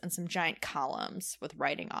place and some giant columns with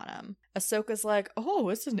writing on them. Ahsoka's like, oh,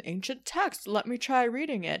 it's an ancient text. Let me try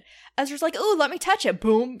reading it. Ezra's like, oh, let me touch it.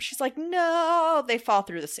 Boom. She's like, no. They fall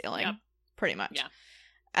through the ceiling. Yep. Pretty much. Yeah.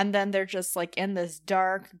 And then they're just like in this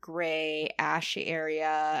dark, gray, ashy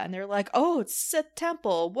area. And they're like, oh, it's Sith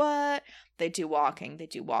Temple. What? They do walking.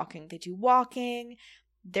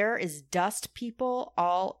 There is dust people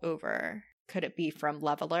all over. Could it be from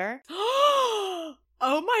Leveler?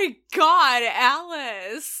 Oh my god,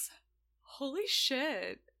 Alice! Holy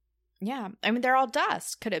shit. Yeah, I mean, they're all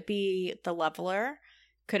dust. Could it be the Leveler?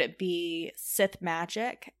 Could it be Sith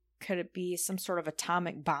magic? Could it be some sort of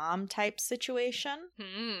atomic bomb type situation?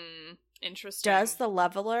 Interesting. Does the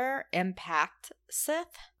Leveler impact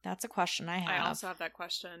Sith? That's a question I have. I also have that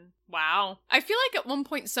question. Wow. I feel like at one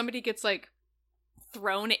point somebody gets, like,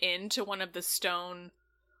 thrown into one of the stone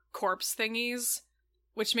corpse thingies,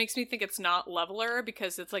 which makes me think it's not Leveler,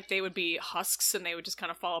 because it's like they would be husks and they would just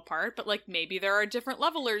kind of fall apart. But like maybe there are different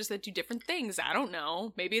Levelers that do different things. I don't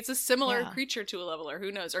know. Maybe it's a similar creature to a Leveler.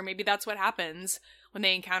 Who knows? Or maybe that's what happens when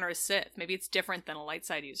they encounter a Sith. Maybe it's different than a light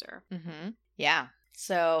side user. Mm-hmm. Yeah.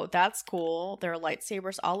 So that's cool. There are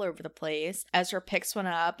lightsabers all over the place. Ezra picks one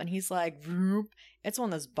up and he's like, vroom. It's one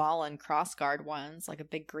of those ball and crossguard ones, like a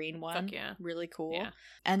big green one. Fuck yeah. Really cool. Yeah.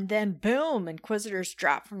 And then boom, Inquisitors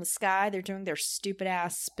drop from the sky. They're doing their stupid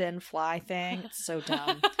ass spin fly thing. It's so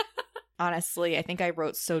dumb. Honestly, I think I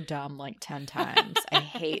wrote so dumb like 10 times. I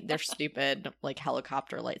hate their stupid like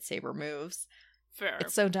helicopter lightsaber moves. Fair.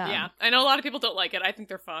 It's so dumb. Yeah. I know a lot of people don't like it. I think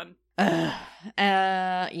they're fun.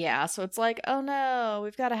 Yeah, so it's like, oh no,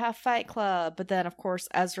 we've got to have Fight Club. But then, of course,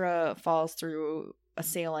 Ezra falls through a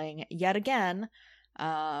ceiling yet again.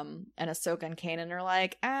 And Ahsoka and Kanan are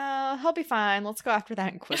like, oh, he'll be fine. Let's go after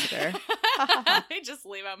that Inquisitor. They just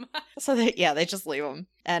leave him. So they just leave him.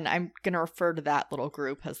 And I'm going to refer to that little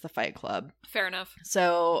group as the Fight Club. Fair enough.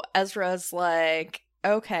 So Ezra's like,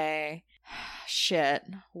 okay, shit,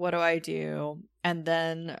 what do I do? And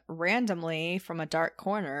then randomly from a dark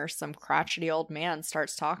corner, some crotchety old man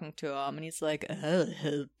starts talking to him, and he's like, I'll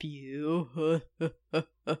help you.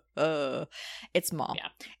 It's Maul. Yeah.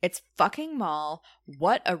 It's fucking Maul.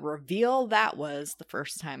 What a reveal that was the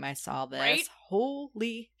first time I saw this. Right?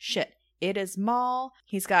 Holy shit. It is Maul.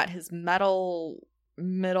 He's got his metal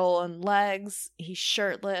middle and legs. He's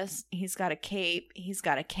shirtless. He's got a cape. He's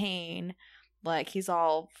got a cane. Like, he's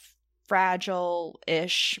all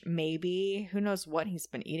fragile-ish, maybe. Who knows what he's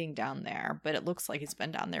been eating down there, but it looks like he's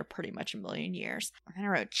been down there pretty much a million years. And I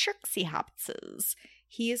wrote, Trixie Hopses.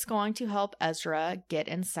 He is going to help Ezra get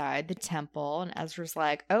inside the temple, and Ezra's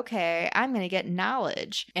like, okay, I'm going to get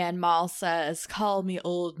knowledge. And Maul says, call me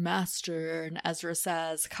old master, and Ezra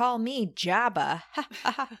says, call me Jabba. Ha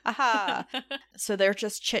ha ha ha. So they're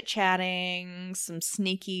just chit-chatting, some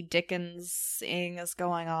sneaky Dickensing is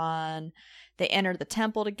going on. They enter the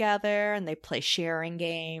temple together and they play sharing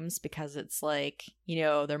games because it's like,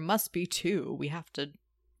 there must be 2. We have to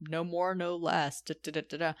no more, no less. Da, da, da,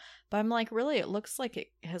 da, da. But I'm like, really, it looks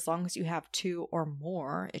like as long as you have 2 or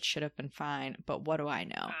more, it should have been fine. But what do I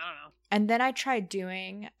know? I don't know. And then I tried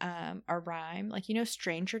doing a rhyme, like,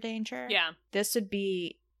 stranger danger? Yeah. This would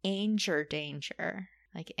be anger danger.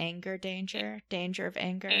 Like anger danger? Danger of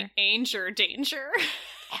anger? Anger danger?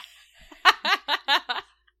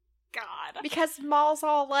 God. Because Maul's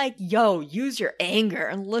all like, yo, use your anger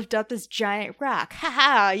and lift up this giant rock. Ha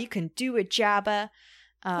ha, you can do it, Jabba.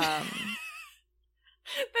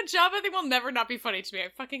 The Jabba thing will never not be funny to me. I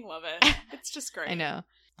fucking love it. It's just great. I know.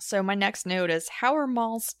 So my next note is, how are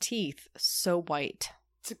Maul's teeth so white?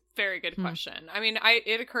 It's a very good question. I mean,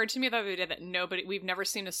 it occurred to me the other day that we've never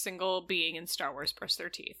seen a single being in Star Wars brush their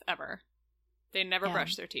teeth, ever. They never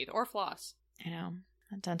brush their teeth or floss. I know.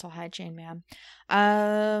 Dental hygiene, man.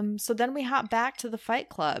 So then we hop back to the Fight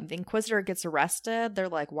Club. The Inquisitor gets arrested. They're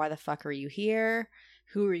like, why the fuck are you here?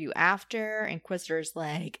 Who are you after? Inquisitor's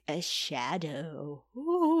like, a shadow.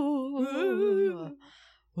 Ooh.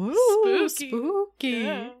 Ooh, spooky.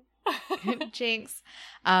 Yeah. Jinx.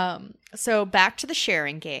 So back to the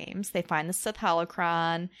sharing games. They find the Sith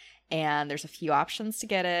holocron, and there's a few options to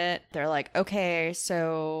get it. They're like, okay,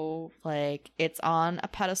 so like it's on a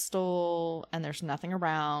pedestal and there's nothing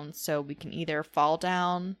around, so we can either fall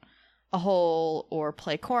down a hole or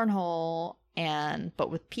play cornhole, but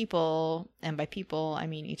with people, and by people I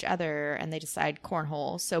mean each other, and they decide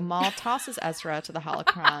cornhole. So Maul tosses Ezra to the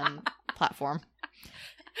holocron platform.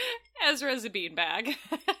 Ezra's a beanbag.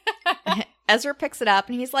 Ezra picks it up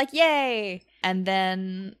and he's like, yay! And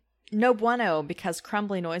then no bueno, because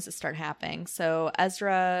crumbly noises start happening. So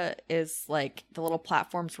Ezra is like, the little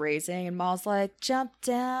platform's raising, and Maul's like, jump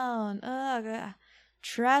down. Ugh,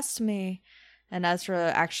 trust me. And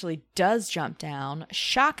Ezra actually does jump down.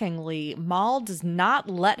 Shockingly, Maul does not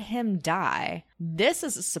let him die. This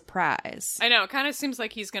is a surprise. I know, it kind of seems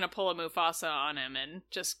like he's going to pull a Mufasa on him and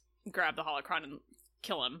just grab the holocron and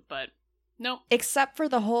kill him, but nope. Except for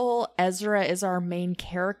the whole Ezra is our main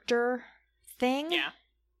character thing. Yeah.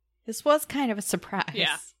 This was kind of a surprise.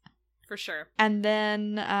 Yeah, for sure. And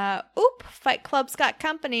then, Fight Club's got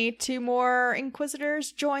company. 2 more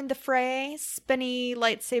Inquisitors join the fray. Spinny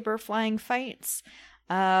lightsaber flying fights.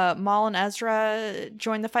 Maul and Ezra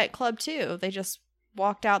join the Fight Club too. They just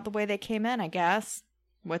walked out the way they came in, I guess,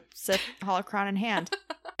 with Sith holocron in hand.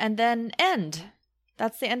 And then end.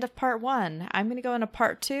 That's the end of part 1. I'm going to go into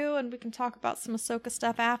part 2, and we can talk about some Ahsoka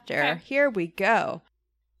stuff after. Okay. Here we go.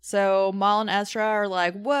 So Maul and Ezra are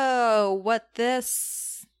like, whoa, what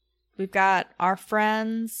this? We've got our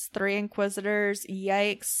friends, 3 Inquisitors,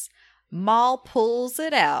 yikes. Maul pulls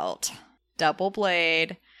it out. Double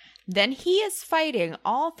blade. Then he is fighting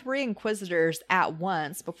all 3 Inquisitors at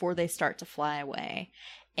once before they start to fly away.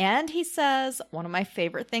 And he says, one of my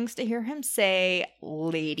favorite things to hear him say,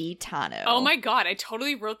 Lady Tano. Oh my god, I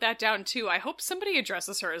totally wrote that down too. I hope somebody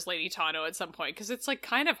addresses her as Lady Tano at some point, because it's like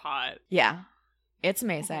kind of hot. Yeah. It's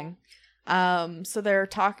amazing. So they're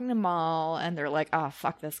talking to Maul, and they're like, oh,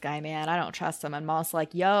 fuck this guy, man. I don't trust him. And Maul's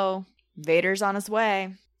like, yo, Vader's on his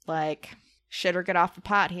way. Like, shit or get off the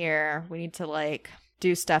pot here. We need to, like,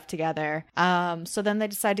 do stuff together. So then they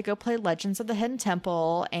decide to go play Legends of the Hidden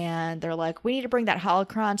Temple, and they're like, we need to bring that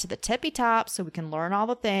holocron to the tippy top so we can learn all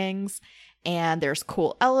the things. And there's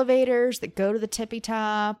cool elevators that go to the tippy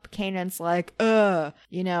top. Kanan's like,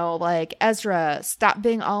 like, Ezra, stop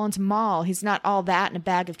being all into Maul. He's not all that in a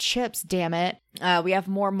bag of chips, damn it. We have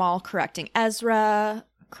more Maul correcting Ezra.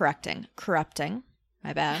 Corrupting.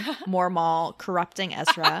 My bad. More Maul corrupting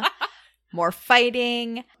Ezra. More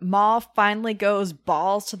fighting. Maul finally goes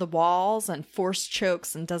balls to the walls and force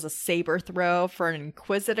chokes and does a saber throw for an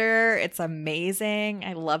Inquisitor. It's amazing.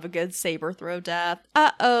 I love a good saber throw death.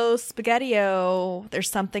 Uh-oh, Spaghetti-O. There's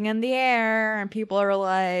something in the air. And people are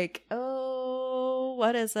like, oh,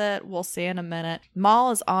 what is it? We'll see in a minute.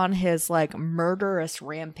 Maul is on his, like, murderous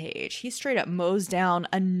rampage. He straight up mows down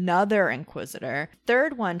another Inquisitor.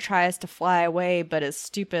 Third one tries to fly away, but his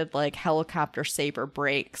stupid, like, helicopter saber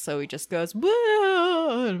breaks, so he just goes,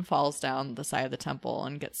 woo, and falls down the side of the temple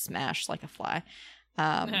and gets smashed like a fly.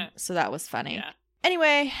 So that was funny. Yeah.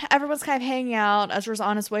 Anyway, everyone's kind of hanging out. Ezra's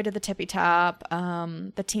on his way to the tippy top.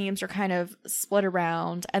 The teams are kind of split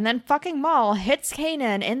around. And then fucking Maul hits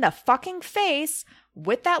Kanan in the fucking face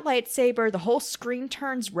with that lightsaber. The whole screen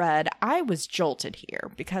turns red. I was jolted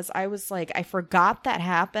here because I was like, I forgot that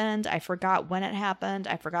happened. I forgot when it happened.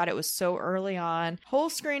 I forgot it was so early on.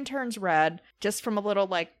 Whole screen turns red just from a little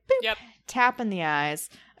like boop, tap in the eyes.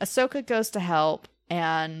 Ahsoka goes to help.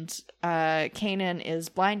 And Kanan is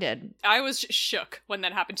blinded. I was shook when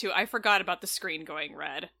that happened too. I forgot about the screen going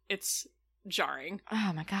red. It's jarring.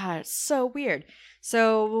 Oh my god, it's so weird.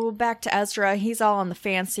 So back to Ezra. He's all in the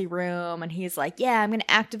fancy room, and he's like, yeah, I'm going to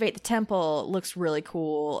activate the temple. It looks really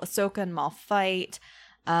cool. Ahsoka and Maul fight.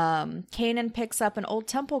 Kanan picks up an old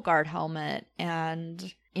temple guard helmet,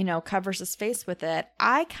 and covers his face with it.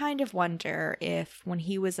 I kind of wonder if when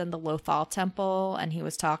he was in the Lothal temple and he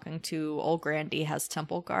was talking to old Grandy as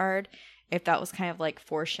temple guard, if that was kind of like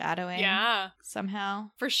foreshadowing. Yeah.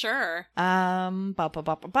 Somehow. For sure. Ahsoka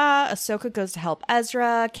goes to help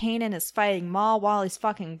Ezra. Kanan is fighting Maul while he's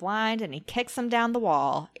fucking blind and he kicks him down the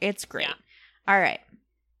wall. It's great. Yeah. All right.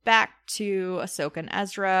 Back to Ahsoka and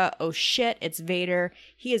Ezra. Oh shit, it's Vader.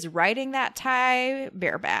 He is riding that tie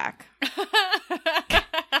bareback.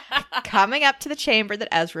 Coming up to the chamber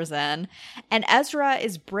that Ezra's in. And Ezra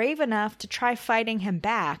is brave enough to try fighting him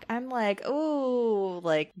back. I'm like, ooh,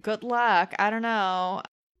 like, good luck. I don't know.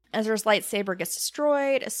 Ezra's lightsaber gets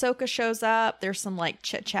destroyed. Ahsoka shows up. There's some, like,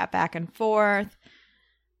 chit-chat back and forth.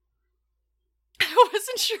 I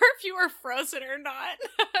wasn't sure if you were frozen or not.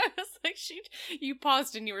 I was like, you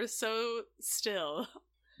paused and you were so still.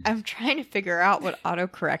 I'm trying to figure out what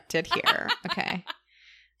autocorrect did here. Okay.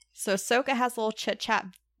 So Ahsoka has a little chit-chat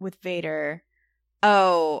with Vader.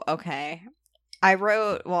 Oh, okay.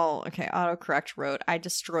 Autocorrect wrote, I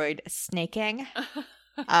destroyed snaking.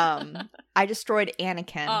 I destroyed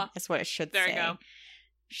Anakin, is what it should say. There you go.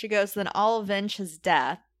 She goes, then I'll avenge his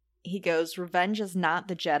death. He goes, revenge is not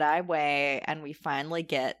the Jedi way, and we finally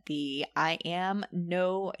get the I am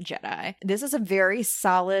no Jedi. This is a very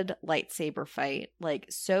solid lightsaber fight. Like,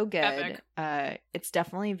 so good. Epic. It's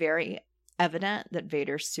definitely very evident that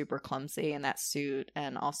Vader's super clumsy in that suit,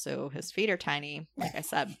 and also his feet are tiny, like I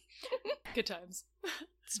said. Good times.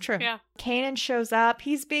 It's true. Yeah. Kanan shows up.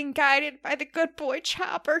 He's being guided by the good boy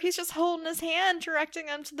Chopper. He's just holding his hand, directing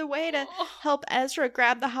him to the way to help Ezra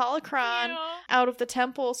grab the holocron out of the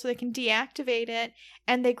temple so they can deactivate it.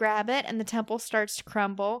 And they grab it, and the temple starts to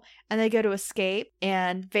crumble, and they go to escape.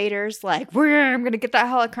 And Vader's like, I'm going to get that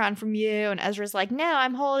holocron from you. And Ezra's like, no,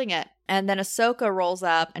 I'm holding it. And then Ahsoka rolls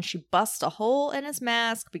up and she busts a hole in his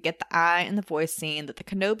mask. We get the eye and the voice scene that the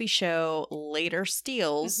Kenobi show later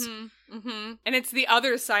steals. Mm-hmm, mm-hmm. And it's the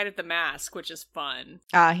other side of the mask, which is fun.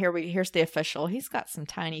 Here's the official. He's got some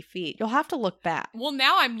tiny feet. You'll have to look back. Well,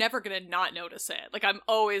 now I'm never going to not notice it. Like, I'm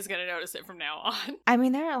always going to notice it from now on. I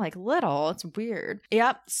mean, they're like little. It's weird.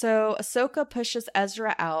 Yep. So Ahsoka pushes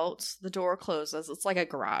Ezra out. The door closes. It's like a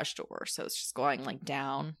garage door. So it's just going like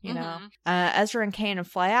down, you know? Ezra and Kanan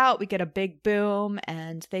fly out. We get a big boom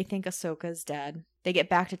and they think Ahsoka's dead. They get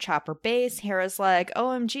back to Chopper Base. Hera's like,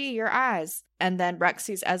 OMG, your eyes. And then Rex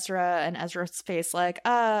sees Ezra and Ezra's face like,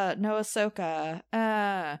 no Ahsoka.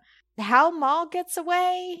 How Maul gets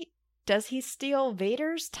away? Does he steal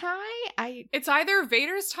Vader's tie? It's either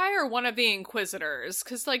Vader's tie or one of the Inquisitors.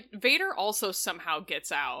 Because, like, Vader also somehow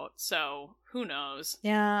gets out. So, who knows?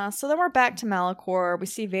 Yeah, so then we're back to Malachor. We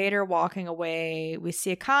see Vader walking away. We see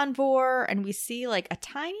a convor. And we see, like, a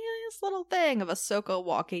tiniest little thing of Ahsoka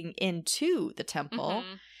walking into the temple.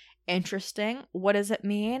 Mm-hmm. Interesting. What does it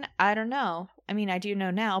mean? I don't know. I mean, I do know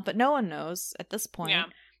now, but no one knows at this point. Yeah.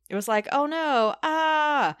 It was like, oh no,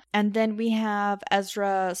 And then we have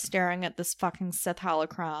Ezra staring at this fucking Sith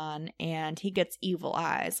holocron, and he gets evil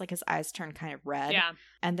eyes. Like, his eyes turn kind of red. Yeah.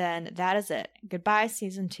 And then that is it. Goodbye,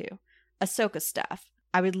 season 2. Ahsoka stuff.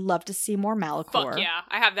 I would love to see more Malachor. Fuck yeah.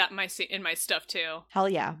 I have that in my stuff, too. Hell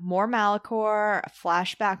yeah. More Malachor, a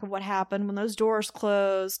flashback of what happened when those doors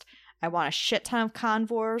closed. I want a shit ton of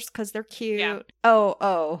convors, because they're cute. Yeah.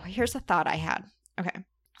 Oh, here's a thought I had. Okay.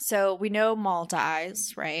 So we know Maul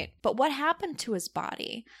dies, right? But what happened to his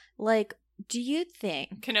body? Like, do you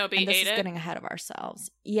think Kenobi and this ate is it? Getting ahead of ourselves.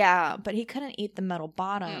 Yeah, but he couldn't eat the metal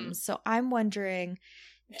bottoms. So I'm wondering,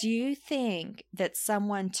 do you think that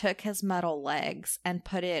someone took his metal legs and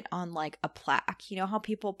put it on like a plaque? You know how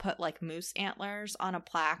people put like moose antlers on a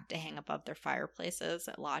plaque to hang above their fireplaces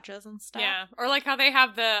at lodges and stuff? Yeah, or like how they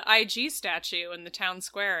have the IG statue in the town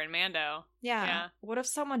square in Mando. Yeah. What if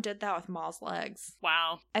someone did that with Maul's legs?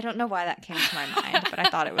 Wow. I don't know why that came to my mind, but I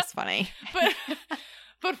thought it was funny.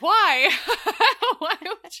 But why? Why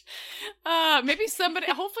would maybe somebody,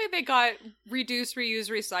 hopefully they got reduce,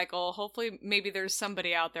 reuse, recycle. Hopefully maybe there's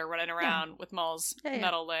somebody out there running around with Maul's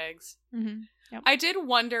metal legs. Mm-hmm. Yep. I did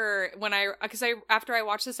wonder because after I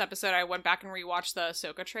watched this episode, I went back and rewatched the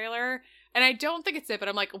Ahsoka trailer, and I don't think it's it, but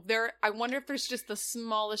I'm like, I wonder if there's just the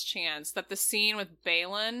smallest chance that the scene with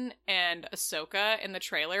Baylan and Ahsoka in the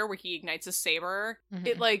trailer where he ignites a saber,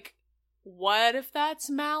 it like, what if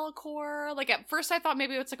that's Malachor? Like, at first I thought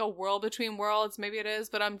maybe it's like a world between worlds, maybe it is,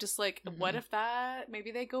 but I'm just like, what if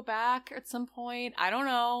maybe they go back at some point? I don't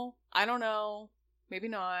know. Maybe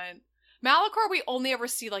not. Malachor we only ever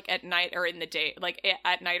see like at night or in the day, like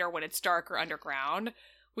at night or when it's dark or underground.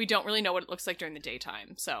 we don't really know what it looks like during the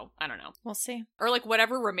daytime. So I don't know. We'll see. Or like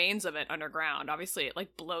whatever remains of it underground. Obviously it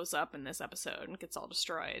like blows up in this episode and gets all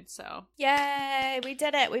destroyed. So yay, we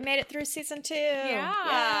did it. We made it through season 2. Yeah.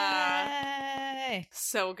 Yay.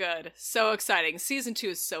 So good. So exciting. Season 2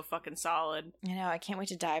 is so fucking solid. I know. I can't wait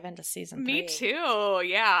to dive into season 3. Me too.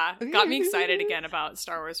 Yeah. Got me excited again about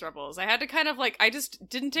Star Wars Rebels. I had to kind of like, I just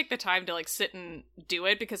didn't take the time to like sit and do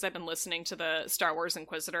it because I've been listening to the Star Wars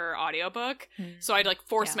Inquisitor audiobook. So I'd like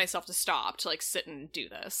force myself to stop to like sit and do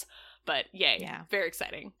this. But yay. Yeah. Very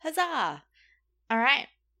exciting. Huzzah. All right.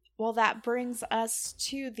 Well, that brings us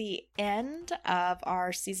to the end of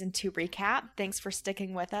our season 2 recap. Thanks for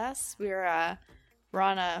sticking with us. We're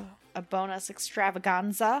on a bonus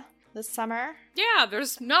extravaganza this summer. Yeah,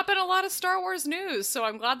 there's not been a lot of Star Wars news, so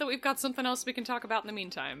I'm glad that we've got something else we can talk about in the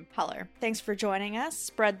meantime. Holler. Thanks for joining us.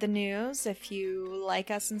 Spread the news if you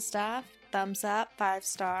like us and stuff. Thumbs up,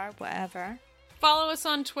 5-star, whatever. Follow us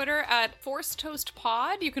on Twitter at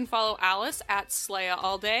ForcedToastPod. You can follow Alice at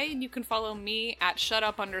SleyaAllDay, and you can follow me at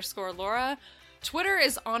ShutUp_Laura. Twitter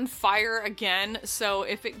is on fire again, so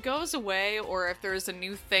if it goes away or if there's a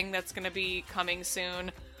new thing that's going to be coming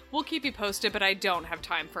soon, we'll keep you posted, but I don't have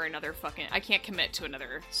time for I can't commit to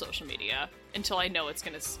another social media until I know it's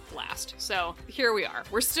going to last. So here we are.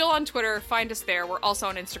 We're still on Twitter. Find us there. We're also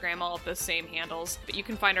on Instagram, all of the same handles. But you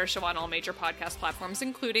can find our show on all major podcast platforms,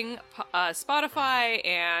 including Spotify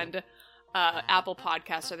and Apple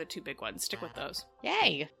Podcasts are the 2 big ones. Stick with those.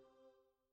 Yay!